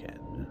leaving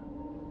again.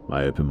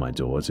 I opened my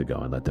door to go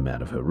and let them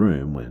out of her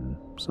room when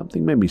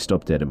something made me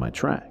stop dead in my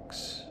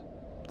tracks.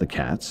 The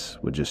cats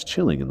were just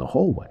chilling in the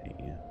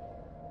hallway.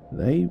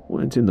 They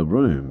weren't in the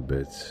room,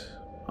 but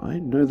I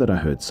know that I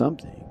heard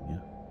something.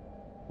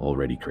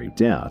 Already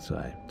creeped out,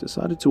 I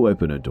decided to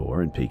open her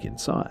door and peek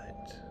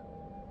inside.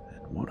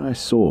 And what I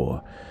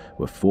saw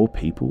were 4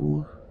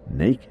 people,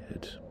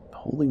 naked,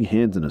 holding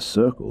hands in a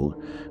circle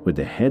with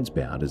their heads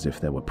bowed as if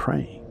they were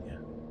praying.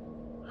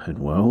 And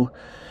well,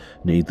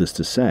 needless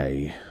to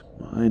say,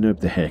 I noped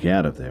the heck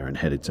out of there and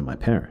headed to my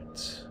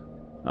parents.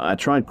 I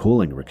tried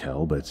calling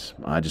Raquel, but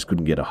I just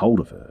couldn't get a hold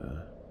of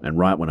her. And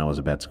right when I was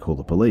about to call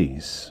the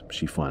police,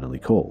 she finally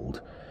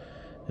called.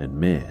 And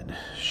man,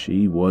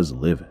 she was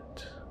livid.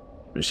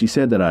 She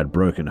said that I'd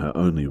broken her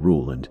only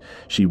rule and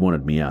she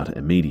wanted me out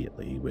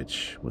immediately,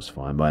 which was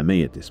fine by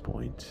me at this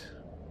point.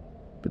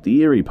 But the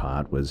eerie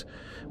part was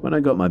when I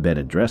got my bed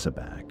and dresser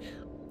back,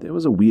 there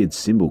was a weird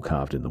symbol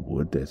carved in the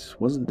wood that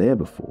wasn't there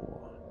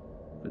before.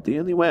 But the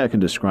only way I can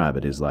describe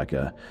it is like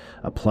a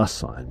plus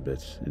sign,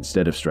 but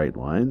instead of straight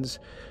lines,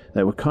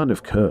 they were kind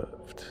of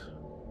curved.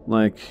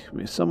 Like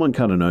if someone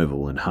cut an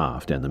oval in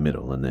half down the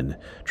middle and then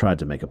tried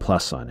to make a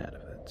plus sign out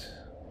of it.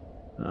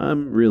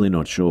 I'm really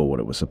not sure what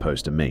it was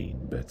supposed to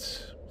mean,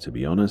 but to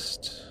be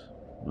honest,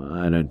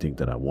 I don't think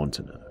that I want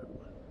to know.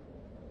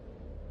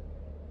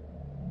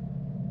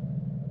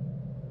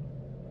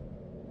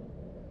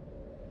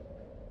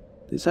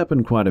 This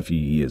happened quite a few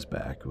years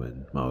back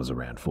when I was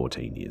around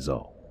 14 years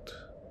old.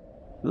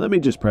 Let me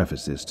just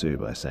preface this too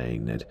by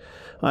saying that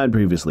I had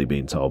previously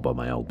been told by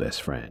my old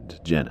best friend,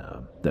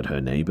 Jenna, that her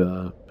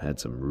neighbour had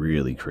some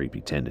really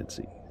creepy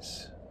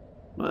tendencies.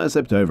 I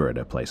slept over at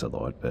her place a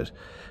lot, but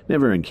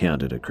never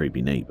encountered a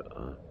creepy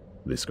neighbour.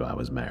 This guy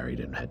was married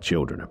and had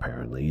children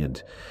apparently,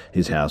 and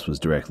his house was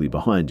directly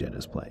behind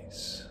Jenna's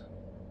place.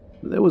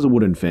 There was a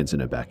wooden fence in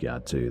her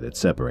backyard too that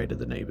separated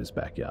the neighbour's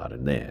backyard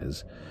and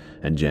theirs,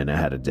 and Jenna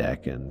had a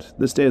deck and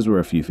the stairs were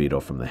a few feet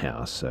off from the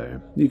house,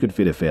 so you could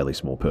fit a fairly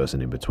small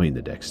person in between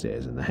the deck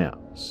stairs and the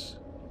house.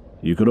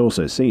 You could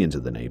also see into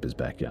the neighbour's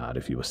backyard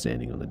if you were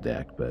standing on the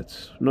deck,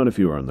 but not if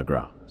you were on the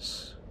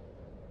grass.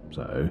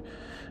 So,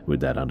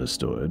 with that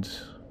understood,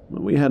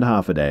 we had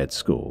half a day at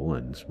school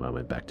and I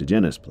went back to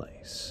Jenna's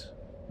place.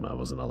 I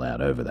wasn't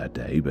allowed over that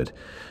day, but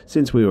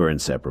since we were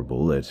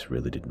inseparable, it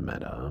really didn't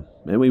matter,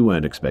 and we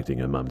weren't expecting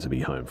her mum to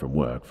be home from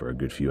work for a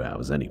good few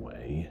hours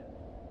anyway.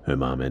 Her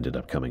mum ended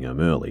up coming home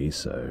early,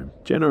 so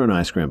Jenna and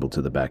I scrambled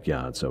to the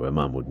backyard so her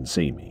mum wouldn't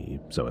see me,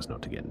 so as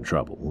not to get in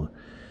trouble.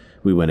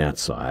 We went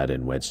outside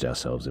and wedged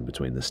ourselves in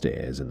between the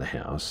stairs and the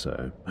house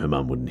so her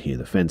mum wouldn't hear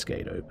the fence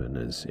gate open,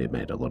 as it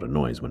made a lot of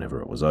noise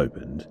whenever it was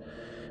opened.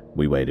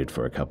 We waited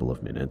for a couple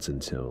of minutes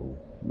until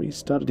we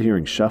started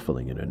hearing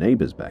shuffling in her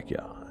neighbour's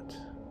backyard.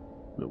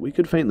 We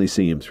could faintly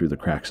see him through the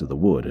cracks of the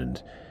wood,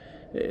 and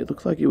it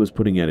looked like he was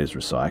putting out his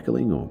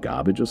recycling or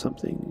garbage or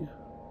something.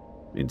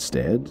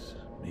 Instead,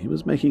 he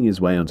was making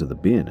his way onto the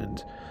bin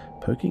and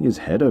poking his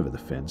head over the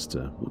fence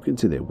to look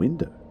into their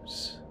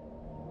windows.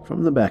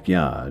 From the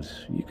backyard,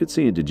 you could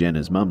see into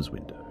Jenna's mum's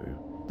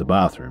window, the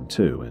bathroom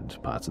too,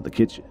 and parts of the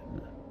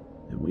kitchen.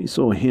 And we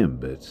saw him,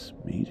 but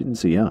he didn't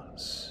see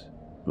us.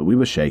 But we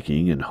were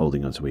shaking and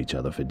holding onto each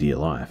other for dear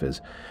life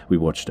as we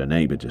watched our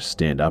neighbour just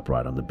stand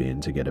upright on the bin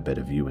to get a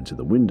better view into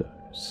the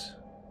windows.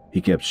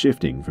 He kept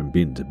shifting from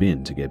bin to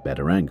bin to get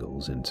better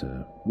angles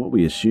into what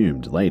we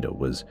assumed later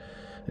was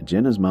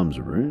Jenna's mum's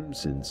room,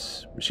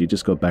 since she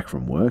just got back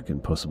from work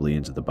and possibly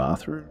into the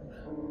bathroom.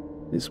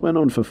 This went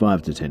on for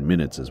 5 to 10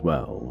 minutes as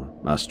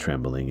well, us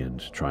trembling and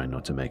trying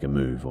not to make a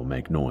move or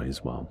make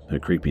noise while her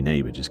creepy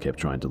neighbour just kept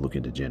trying to look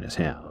into Jenna's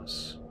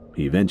house.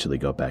 He eventually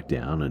got back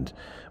down and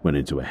went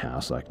into a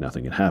house like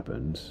nothing had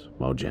happened,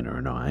 while Jenna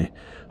and I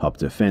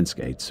hopped a fence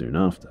gate soon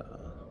after.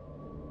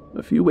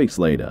 A few weeks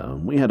later,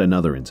 we had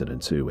another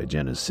incident too where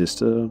Jenna's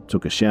sister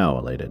took a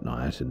shower late at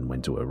night and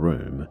went to her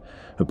room.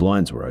 Her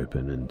blinds were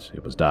open and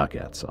it was dark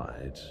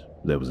outside.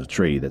 There was a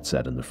tree that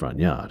sat in the front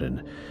yard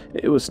and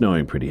it was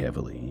snowing pretty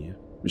heavily.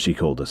 She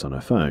called us on her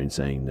phone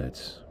saying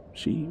that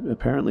she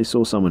apparently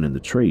saw someone in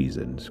the trees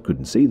and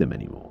couldn't see them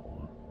anymore.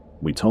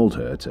 We told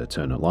her to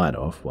turn her light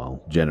off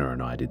while Jenna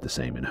and I did the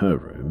same in her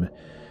room,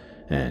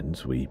 and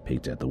we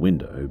peeked out the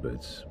window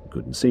but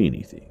couldn't see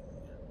anything.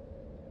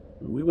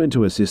 We went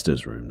to her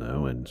sister's room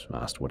though and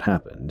asked what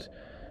happened,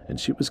 and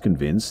she was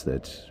convinced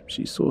that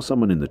she saw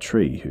someone in the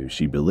tree who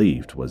she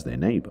believed was their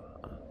neighbour.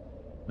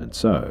 And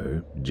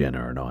so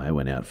Jenna and I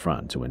went out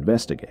front to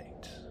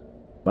investigate.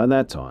 By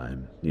that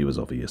time, he was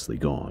obviously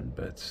gone,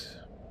 but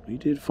we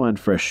did find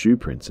fresh shoe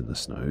prints in the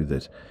snow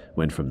that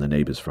went from the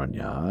neighbour's front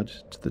yard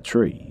to the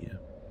tree,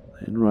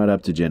 and right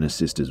up to Jenna's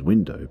sister's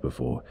window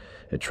before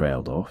it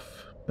trailed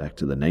off back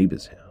to the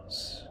neighbour's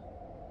house.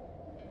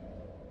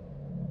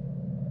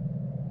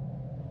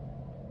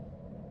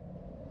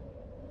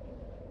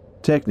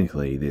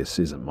 Technically, this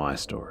isn't my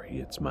story,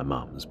 it's my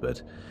mum's,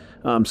 but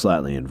I'm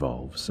slightly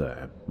involved,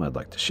 so I'd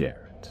like to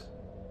share it.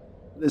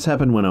 This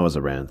happened when I was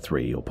around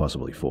 3 or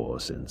possibly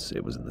 4, since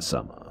it was in the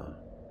summer.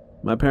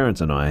 My parents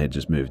and I had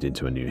just moved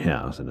into a new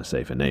house in a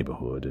safer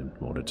neighbourhood in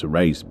order to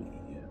raise me.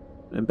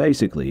 And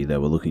basically, they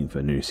were looking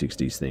for new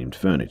 60s themed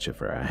furniture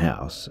for our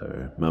house,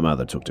 so my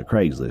mother took to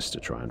Craigslist to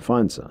try and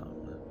find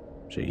some.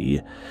 She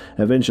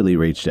eventually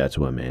reached out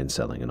to a man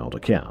selling an older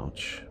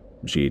couch.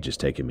 She had just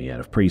taken me out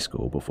of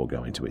preschool before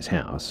going to his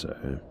house,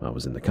 so I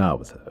was in the car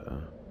with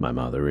her. My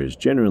mother is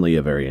generally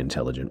a very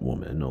intelligent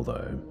woman,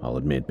 although I'll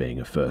admit being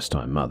a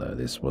first-time mother,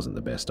 this wasn't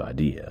the best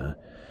idea.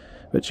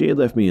 But she had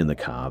left me in the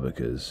car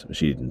because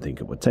she didn't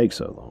think it would take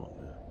so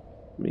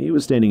long. He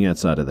was standing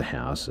outside of the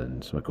house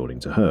and, according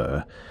to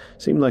her,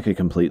 seemed like a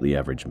completely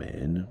average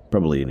man,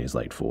 probably in his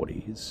late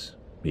 40s.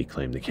 He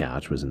claimed the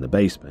couch was in the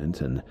basement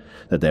and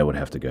that they would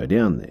have to go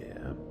down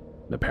there.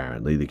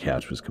 Apparently, the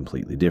couch was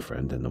completely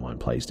different than the one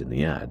placed in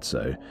the ad,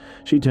 so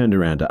she turned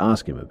around to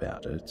ask him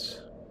about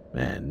it.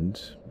 And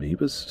he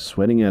was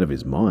sweating out of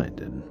his mind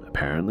and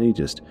apparently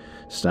just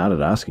started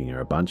asking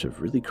her a bunch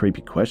of really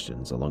creepy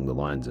questions along the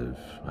lines of,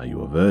 "Are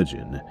you a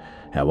virgin?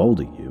 How old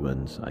are you?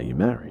 And are you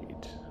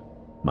married?"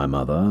 My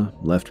mother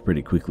left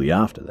pretty quickly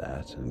after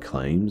that and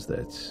claims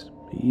that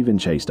he even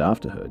chased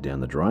after her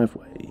down the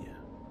driveway.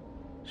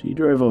 She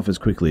drove off as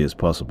quickly as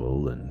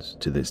possible and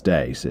to this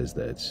day says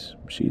that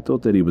she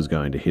thought that he was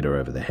going to hit her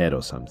over the head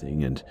or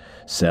something and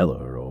sell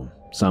her or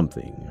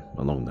something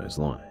along those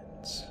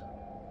lines.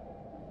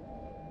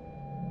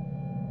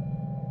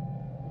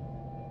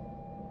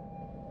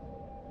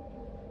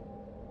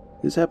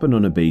 This happened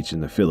on a beach in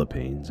the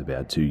Philippines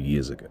about 2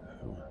 years ago.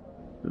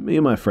 Me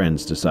and my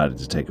friends decided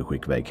to take a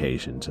quick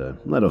vacation to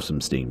let off some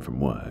steam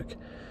from work,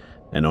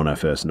 and on our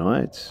first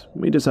night,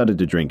 we decided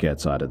to drink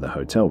outside of the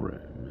hotel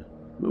room.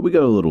 We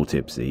got a little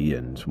tipsy,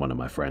 and one of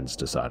my friends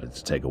decided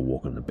to take a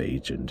walk on the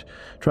beach and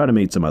try to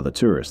meet some other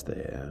tourists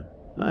there.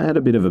 I had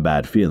a bit of a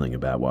bad feeling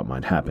about what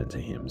might happen to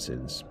him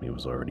since he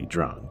was already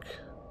drunk,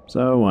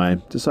 so I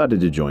decided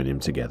to join him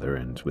together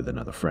and with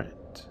another friend.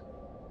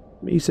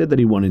 He said that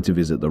he wanted to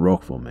visit the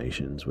rock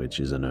formations, which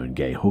is a known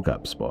gay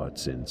hookup spot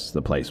since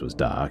the place was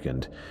dark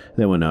and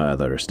there were no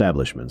other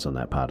establishments on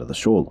that part of the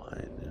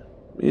shoreline.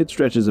 It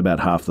stretches about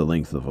half the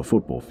length of a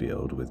football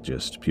field with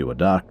just pure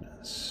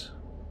darkness.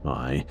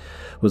 I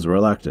was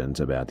reluctant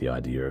about the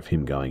idea of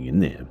him going in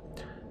there.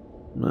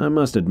 I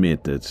must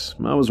admit that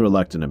I was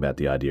reluctant about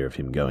the idea of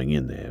him going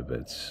in there,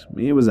 but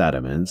he was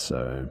adamant,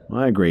 so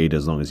I agreed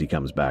as long as he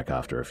comes back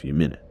after a few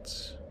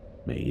minutes.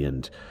 Me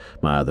and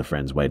my other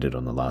friends waited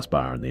on the last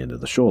bar on the end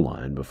of the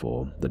shoreline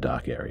before the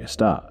dark area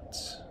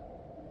starts.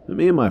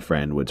 Me and my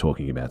friend were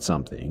talking about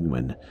something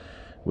when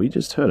we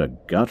just heard a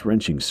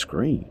gut-wrenching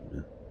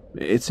scream.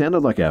 It sounded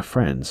like our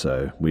friend,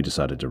 so we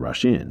decided to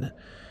rush in.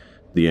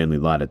 The only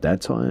light at that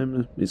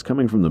time is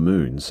coming from the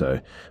moon, so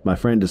my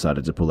friend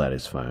decided to pull out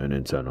his phone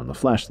and turn on the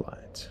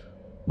flashlight.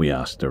 We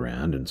asked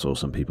around and saw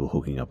some people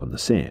hooking up on the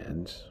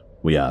sand.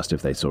 We asked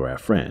if they saw our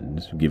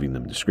friend, giving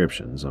them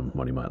descriptions on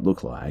what he might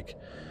look like,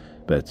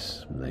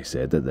 but they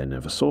said that they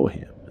never saw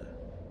him.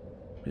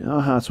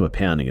 Our hearts were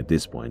pounding at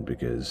this point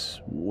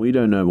because we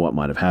don't know what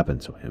might have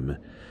happened to him.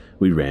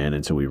 We ran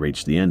until we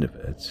reached the end of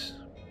it.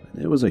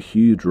 There was a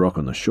huge rock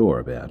on the shore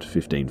about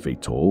 15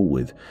 feet tall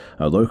with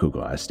a local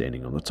guy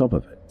standing on the top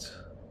of it.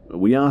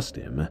 We asked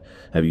him,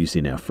 "Have you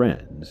seen our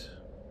friend?"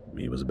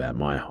 He was about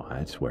my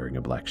height, wearing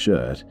a black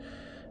shirt,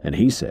 and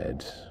he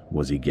said,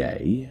 "Was he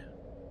gay?"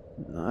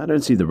 I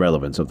don't see the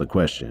relevance of the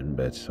question,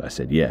 but I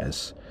said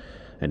yes,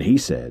 and he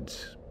said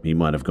he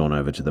might have gone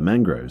over to the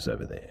mangroves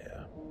over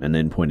there, and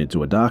then pointed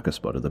to a darker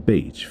spot of the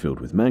beach filled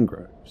with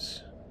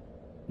mangroves.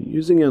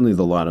 Using only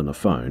the light on the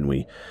phone,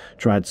 we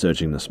tried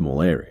searching the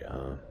small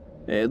area.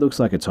 It looks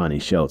like a tiny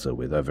shelter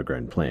with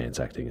overgrown plants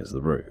acting as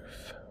the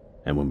roof.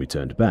 And when we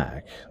turned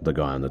back, the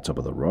guy on the top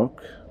of the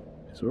rock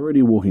is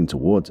already walking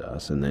towards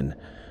us, and then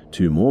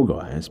two more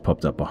guys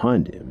popped up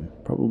behind him,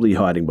 probably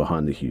hiding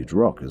behind the huge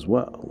rock as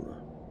well.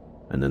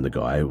 And then the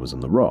guy who was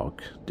on the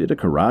rock did a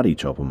karate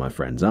chop on my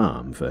friend's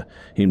arm for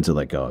him to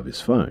let go of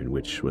his phone,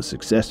 which was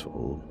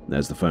successful.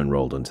 As the phone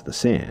rolled onto the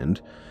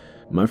sand,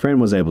 my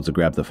friend was able to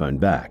grab the phone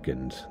back,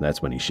 and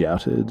that's when he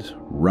shouted,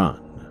 "Run."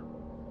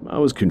 I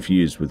was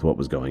confused with what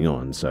was going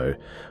on, so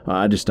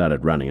I just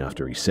started running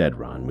after he said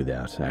run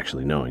without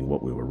actually knowing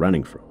what we were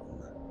running from.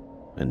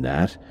 And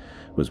that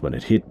was when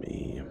it hit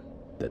me,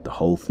 that the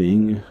whole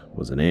thing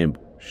was an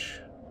ambush,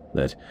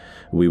 that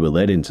we were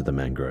led into the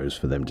mangroves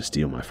for them to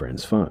steal my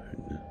friend's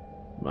phone.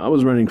 I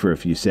was running for a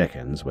few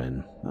seconds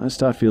when I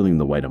started feeling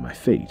the weight on my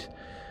feet.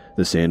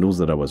 The sandals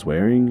that I was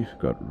wearing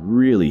got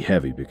really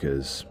heavy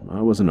because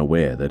I wasn't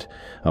aware that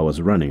I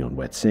was running on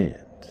wet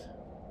sand.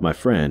 My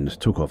friend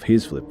took off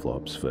his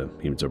flip-flops for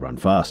him to run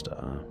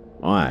faster.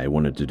 I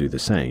wanted to do the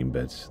same,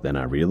 but then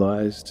I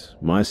realized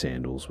my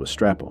sandals were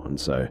strap-on,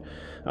 so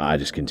I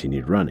just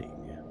continued running.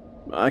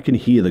 I can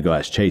hear the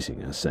guys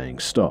chasing us saying,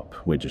 "Stop,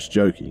 we're just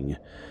joking."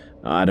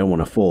 I don't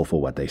want to fall for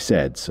what they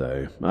said,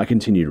 so I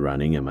continued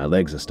running, and my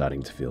legs are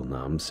starting to feel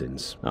numb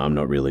since I'm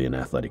not really an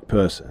athletic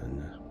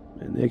person.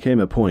 And there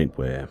came a point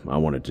where I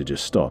wanted to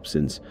just stop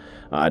since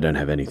I don't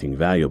have anything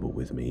valuable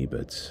with me,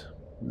 but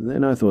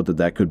then I thought that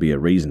that could be a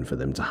reason for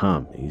them to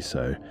harm me,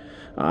 so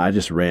I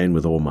just ran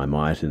with all my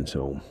might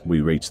until we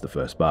reached the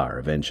first bar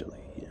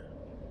eventually.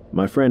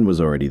 My friend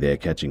was already there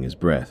catching his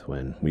breath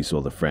when we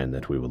saw the friend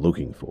that we were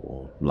looking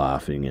for,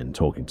 laughing and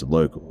talking to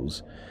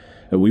locals.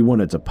 We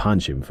wanted to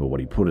punch him for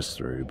what he put us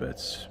through,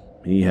 but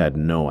he had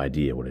no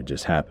idea what had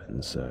just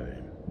happened, so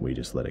we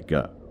just let it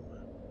go.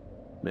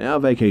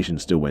 Our vacation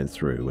still went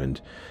through, and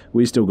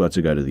we still got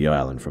to go to the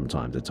island from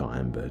time to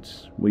time,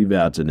 but we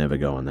vowed to never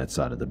go on that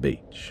side of the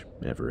beach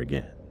ever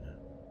again.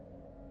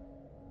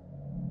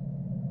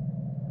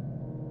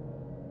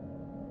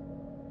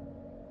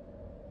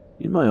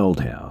 In my old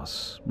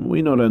house,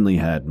 we not only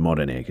had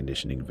modern air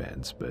conditioning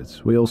vents,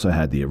 but we also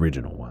had the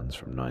original ones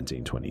from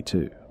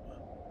 1922.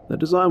 The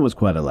design was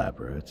quite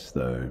elaborate,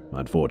 though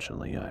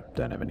unfortunately I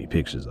don't have any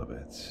pictures of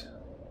it.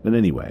 But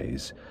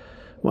anyways,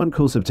 one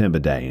cool September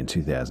day in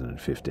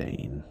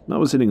 2015, I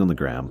was sitting on the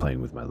ground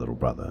playing with my little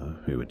brother,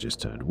 who had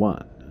just turned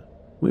 1.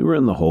 We were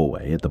in the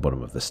hallway at the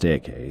bottom of the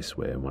staircase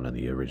where one of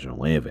the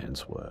original air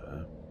vents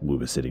were. We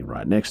were sitting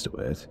right next to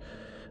it.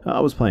 I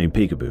was playing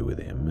peekaboo with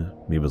him.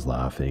 He was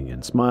laughing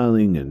and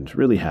smiling and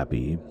really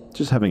happy,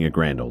 just having a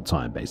grand old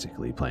time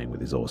basically playing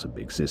with his awesome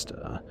big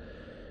sister.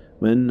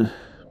 When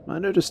I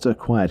noticed a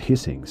quiet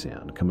hissing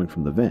sound coming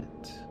from the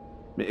vent.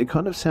 It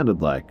kind of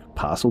sounded like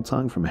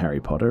Parseltongue from Harry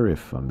Potter,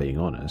 if I'm being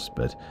honest,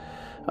 but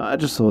I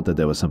just thought that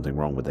there was something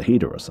wrong with the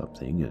heater or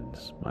something, and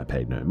I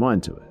paid no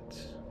mind to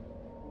it.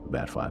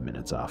 About 5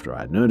 minutes after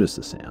I had noticed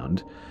the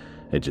sound,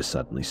 it just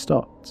suddenly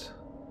stopped.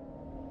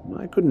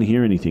 I couldn't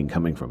hear anything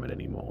coming from it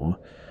anymore,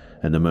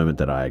 and the moment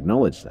that I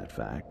acknowledged that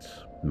fact,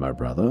 my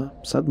brother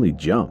suddenly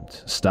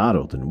jumped,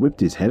 startled, and whipped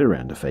his head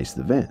around to face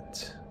the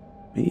vent.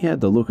 He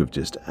had the look of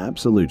just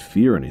absolute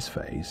fear on his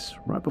face,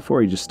 right before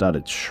he just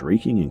started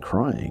shrieking and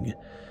crying.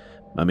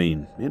 I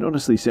mean, it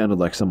honestly sounded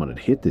like someone had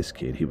hit this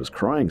kid, he was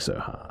crying so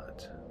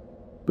hard.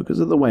 Because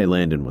of the way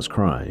Landon was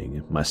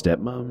crying, my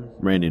stepmom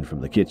ran in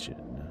from the kitchen.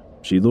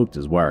 She looked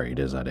as worried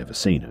as I'd ever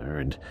seen her,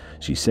 and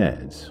she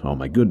said, "Oh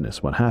my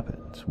goodness, what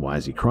happened? Why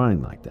is he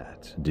crying like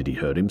that? Did he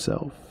hurt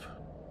himself?"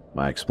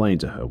 I explained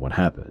to her what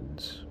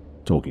happened.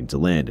 Talking to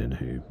Landon,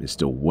 who is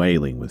still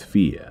wailing with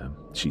fear,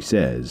 she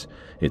says,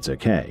 "It's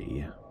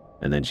okay."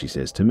 And then she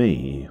says to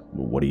me,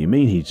 "What do you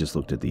mean he just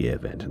looked at the air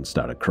vent and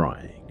started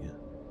crying?"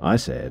 I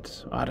said,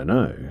 I don't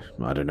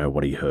know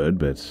what he heard,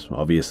 but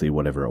obviously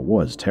whatever it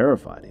was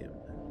terrified him."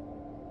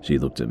 She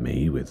looked at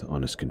me with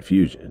honest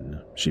confusion.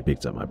 She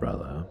picked up my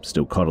brother,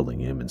 still coddling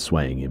him and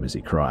swaying him as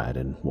he cried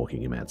and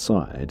walking him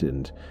outside,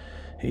 and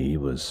he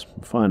was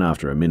fine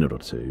after a minute or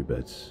two,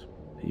 but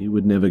he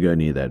would never go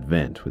near that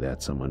vent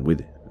without someone with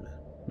him.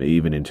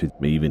 Even in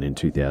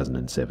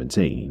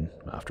 2017,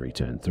 after he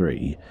turned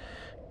 3,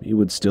 he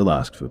would still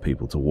ask for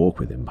people to walk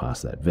with him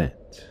past that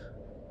vent.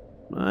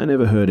 I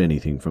never heard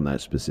anything from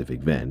that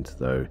specific vent,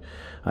 though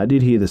I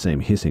did hear the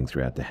same hissing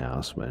throughout the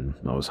house when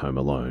I was home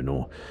alone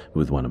or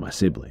with one of my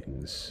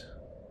siblings.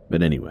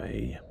 But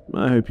anyway,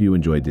 I hope you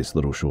enjoyed this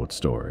little short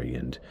story,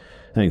 and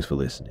thanks for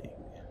listening.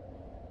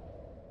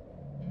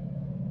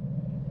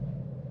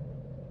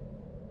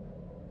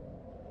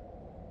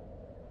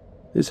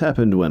 This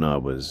happened when I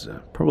was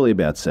probably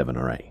about 7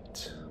 or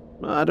 8.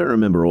 I don't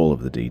remember all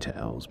of the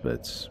details,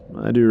 but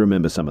I do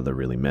remember some of the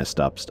really messed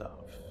up stuff.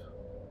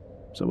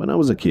 So when I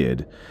was a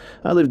kid,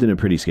 I lived in a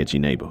pretty sketchy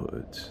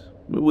neighborhood.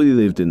 We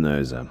lived in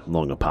those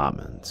long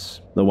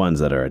apartments, the ones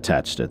that are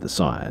attached at the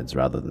sides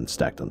rather than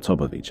stacked on top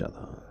of each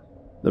other.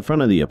 The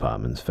front of the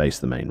apartments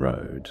faced the main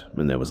road,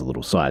 and there was a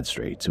little side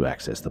street to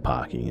access the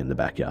parking in the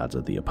backyards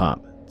of the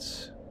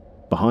apartments.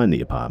 Behind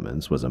the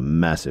apartments was a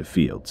massive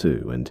field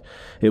too, and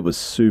it was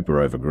super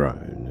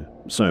overgrown,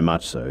 so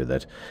much so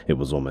that it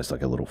was almost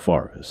like a little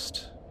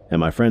forest. And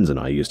my friends and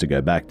I used to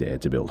go back there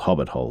to build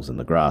hobbit holes in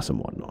the grass and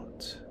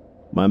whatnot.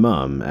 My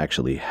mum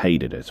actually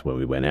hated it when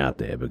we went out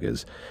there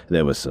because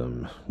there were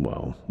some,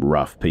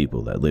 rough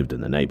people that lived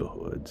in the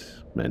neighborhood,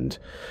 and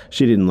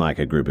she didn't like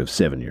a group of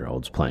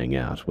 7-year-olds playing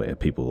out where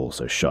people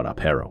also shot up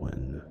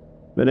heroin.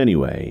 But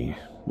anyway,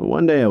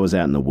 one day I was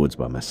out in the woods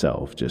by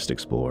myself, just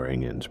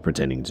exploring and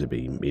pretending to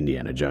be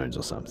Indiana Jones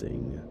or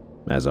something.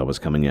 As I was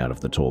coming out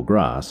of the tall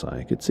grass,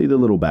 I could see the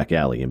little back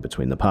alley in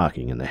between the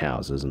parking and the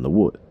houses and the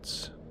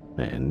woods,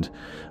 and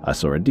I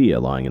saw a deer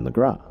lying in the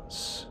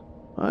grass.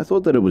 I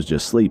thought that it was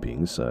just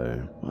sleeping,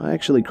 so I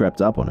actually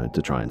crept up on it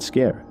to try and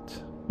scare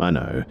it. I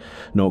know,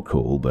 not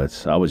cool,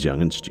 but I was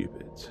young and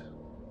stupid.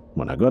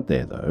 When I got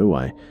there, though,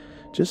 I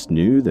just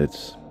knew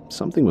that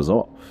something was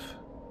off.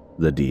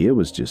 The deer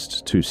was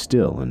just too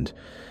still, and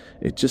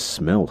it just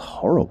smelled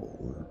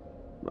horrible.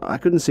 I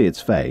couldn't see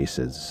its face,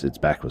 as its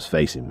back was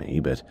facing me,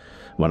 but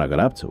when I got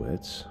up to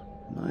it,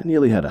 I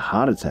nearly had a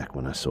heart attack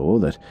when I saw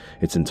that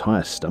its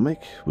entire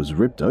stomach was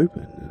ripped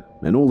open,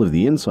 and all of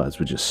the insides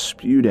were just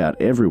spewed out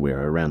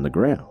everywhere around the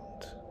ground.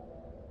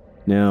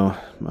 Now,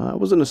 I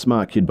wasn't a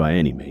smart kid by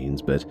any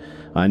means, but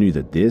I knew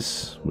that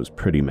this was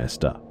pretty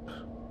messed up.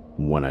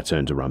 When I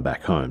turned to run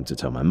back home to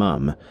tell my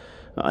mum,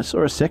 I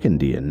saw a second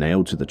deer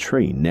nailed to the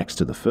tree next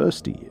to the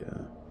first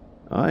deer.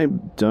 I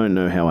don't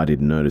know how I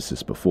didn't notice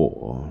this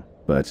before,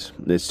 but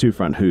its 2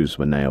 front hooves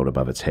were nailed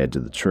above its head to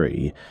the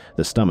tree,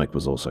 the stomach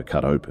was also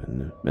cut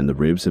open, and the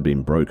ribs had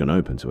been broken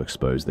open to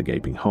expose the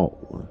gaping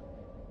hole.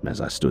 As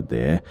I stood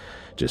there,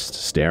 just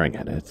staring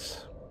at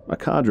it, a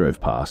car drove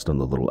past on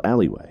the little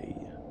alleyway.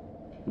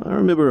 I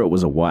remember it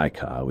was a white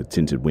car with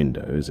tinted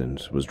windows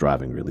and was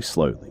driving really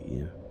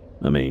slowly.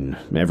 I mean,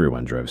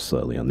 everyone drove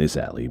slowly on this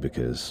alley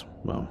because,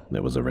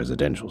 there was a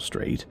residential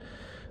street,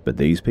 but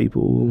these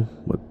people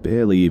were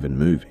barely even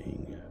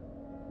moving.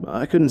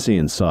 I couldn't see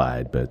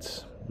inside,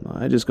 but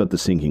I just got the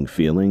sinking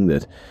feeling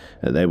that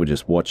they were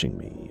just watching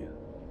me.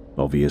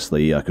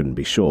 Obviously, I couldn't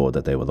be sure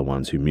that they were the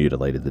ones who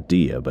mutilated the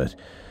deer, but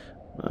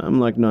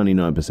I'm like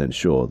 99%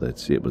 sure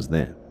that it was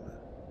them.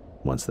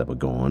 Once they were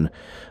gone,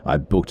 I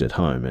booked it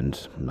home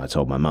and I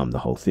told my mum the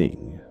whole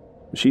thing.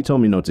 She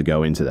told me not to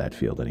go into that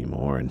field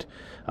anymore, and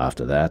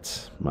after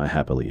that, I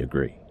happily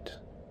agreed.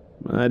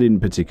 I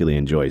didn't particularly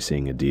enjoy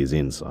seeing a deer's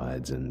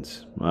insides, and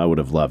I would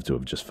have loved to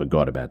have just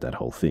forgot about that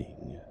whole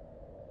thing.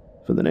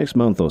 For the next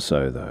month or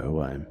so,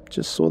 though, I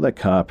just saw that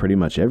car pretty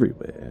much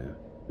everywhere.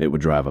 It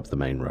would drive up the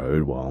main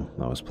road while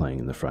I was playing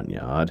in the front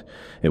yard.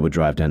 It would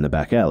drive down the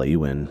back alley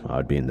when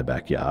I'd be in the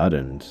backyard,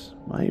 and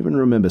I even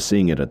remember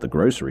seeing it at the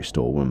grocery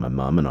store when my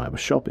mum and I were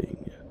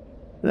shopping.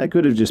 That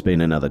could have just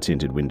been another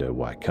tinted window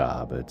white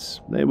car, but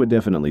they were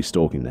definitely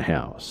stalking the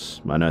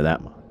house, I know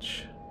that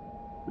much.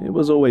 It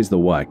was always the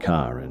white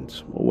car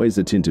and always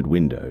the tinted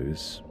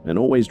windows, and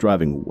always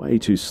driving way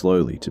too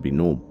slowly to be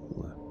normal.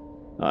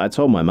 I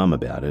told my mum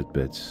about it,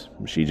 but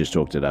she just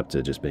chalked it up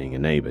to just being a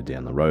neighbour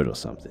down the road or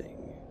something.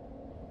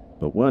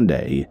 But one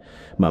day,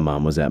 my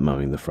mum was out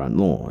mowing the front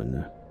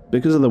lawn.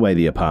 Because of the way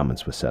the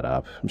apartments were set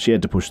up, she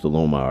had to push the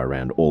lawnmower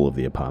around all of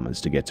the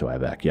apartments to get to our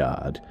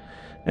backyard,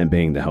 and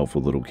being the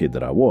helpful little kid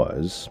that I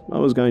was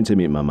going to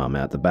meet my mum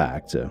out the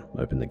back to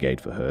open the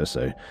gate for her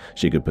so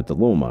she could put the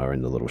lawnmower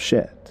in the little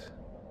shed.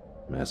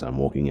 As I'm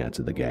walking out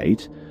to the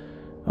gate,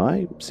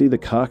 I see the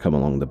car come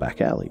along the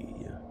back alley.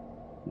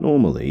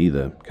 Normally,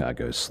 the car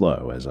goes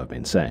slow, as I've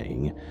been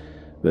saying,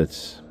 but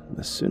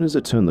as soon as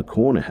it turned the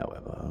corner,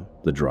 however,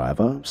 the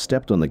driver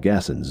stepped on the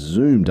gas and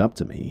zoomed up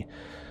to me.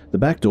 The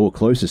back door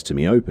closest to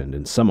me opened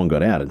and someone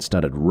got out and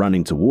started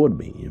running toward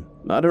me.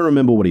 I don't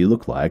remember what he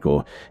looked like,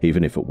 or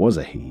even if it was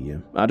a he.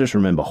 I just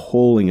remember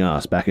hauling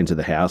ass back into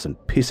the house and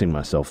pissing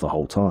myself the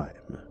whole time.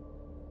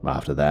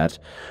 After that,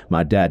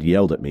 my dad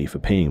yelled at me for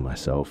peeing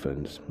myself,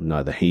 and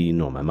neither he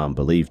nor my mum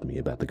believed me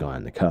about the guy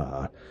in the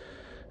car,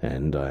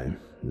 and I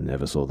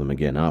never saw them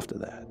again after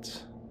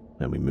that.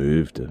 And we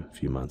moved a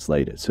few months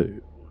later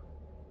too.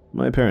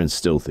 My parents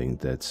still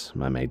think that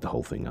I made the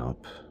whole thing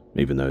up,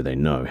 even though they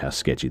know how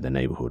sketchy the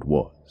neighborhood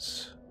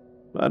was.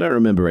 I don't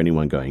remember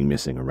anyone going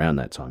missing around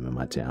that time in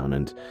my town,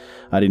 and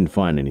I didn't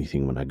find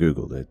anything when I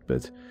googled it,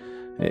 but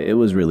it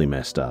was really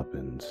messed up,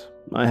 and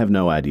I have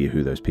no idea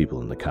who those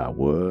people in the car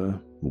were,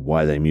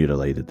 why they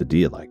mutilated the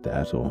deer like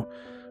that, or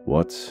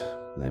what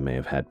they may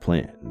have had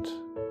planned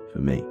for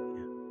me.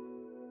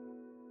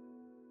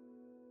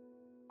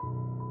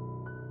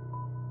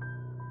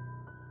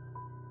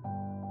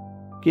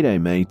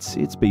 G'day mates,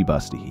 it's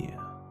B-Buster here.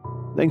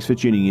 Thanks for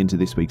tuning in to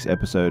this week's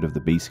episode of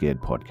the Be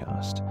Scared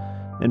podcast.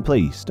 And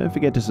please, don't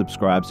forget to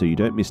subscribe so you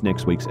don't miss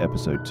next week's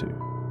episode too.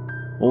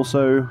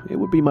 Also, it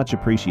would be much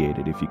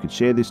appreciated if you could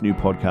share this new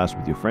podcast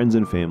with your friends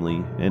and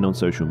family and on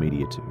social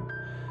media too.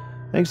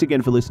 Thanks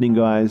again for listening,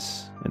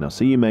 guys, and I'll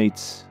see you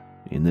mates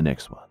in the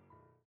next one.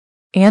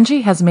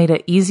 Angie has made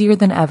it easier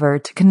than ever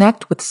to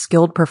connect with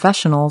skilled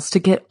professionals to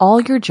get all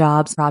your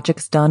jobs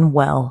projects done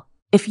well.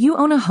 If you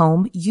own a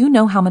home, you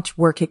know how much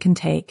work it can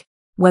take,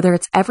 whether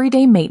it's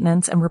everyday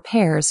maintenance and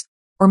repairs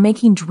or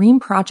making dream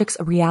projects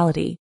a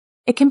reality.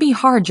 It can be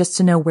hard just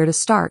to know where to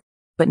start,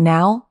 but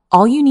now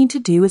all you need to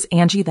do is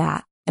Angie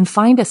that and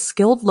find a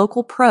skilled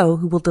local pro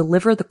who will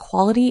deliver the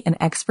quality and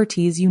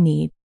expertise you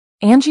need.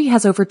 Angie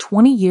has over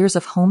 20 years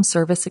of home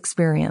service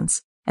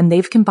experience, and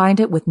they've combined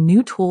it with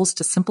new tools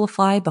to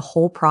simplify the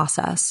whole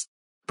process.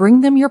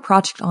 Bring them your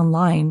project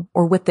online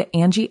or with the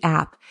Angie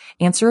app,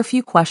 answer a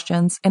few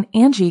questions, and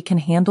Angie can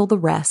handle the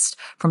rest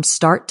from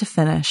start to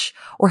finish,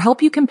 or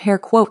help you compare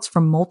quotes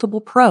from multiple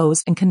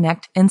pros and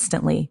connect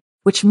instantly,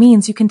 which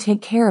means you can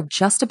take care of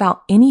just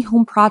about any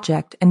home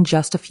project in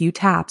just a few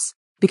taps.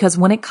 Because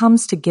when it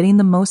comes to getting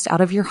the most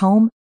out of your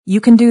home,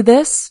 you can do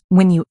this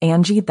when you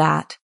Angie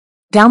that.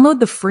 Download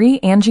the free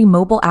Angie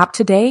mobile app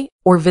today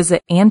or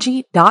visit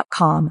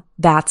Angie.com.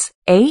 That's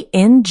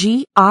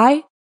ANGI.com.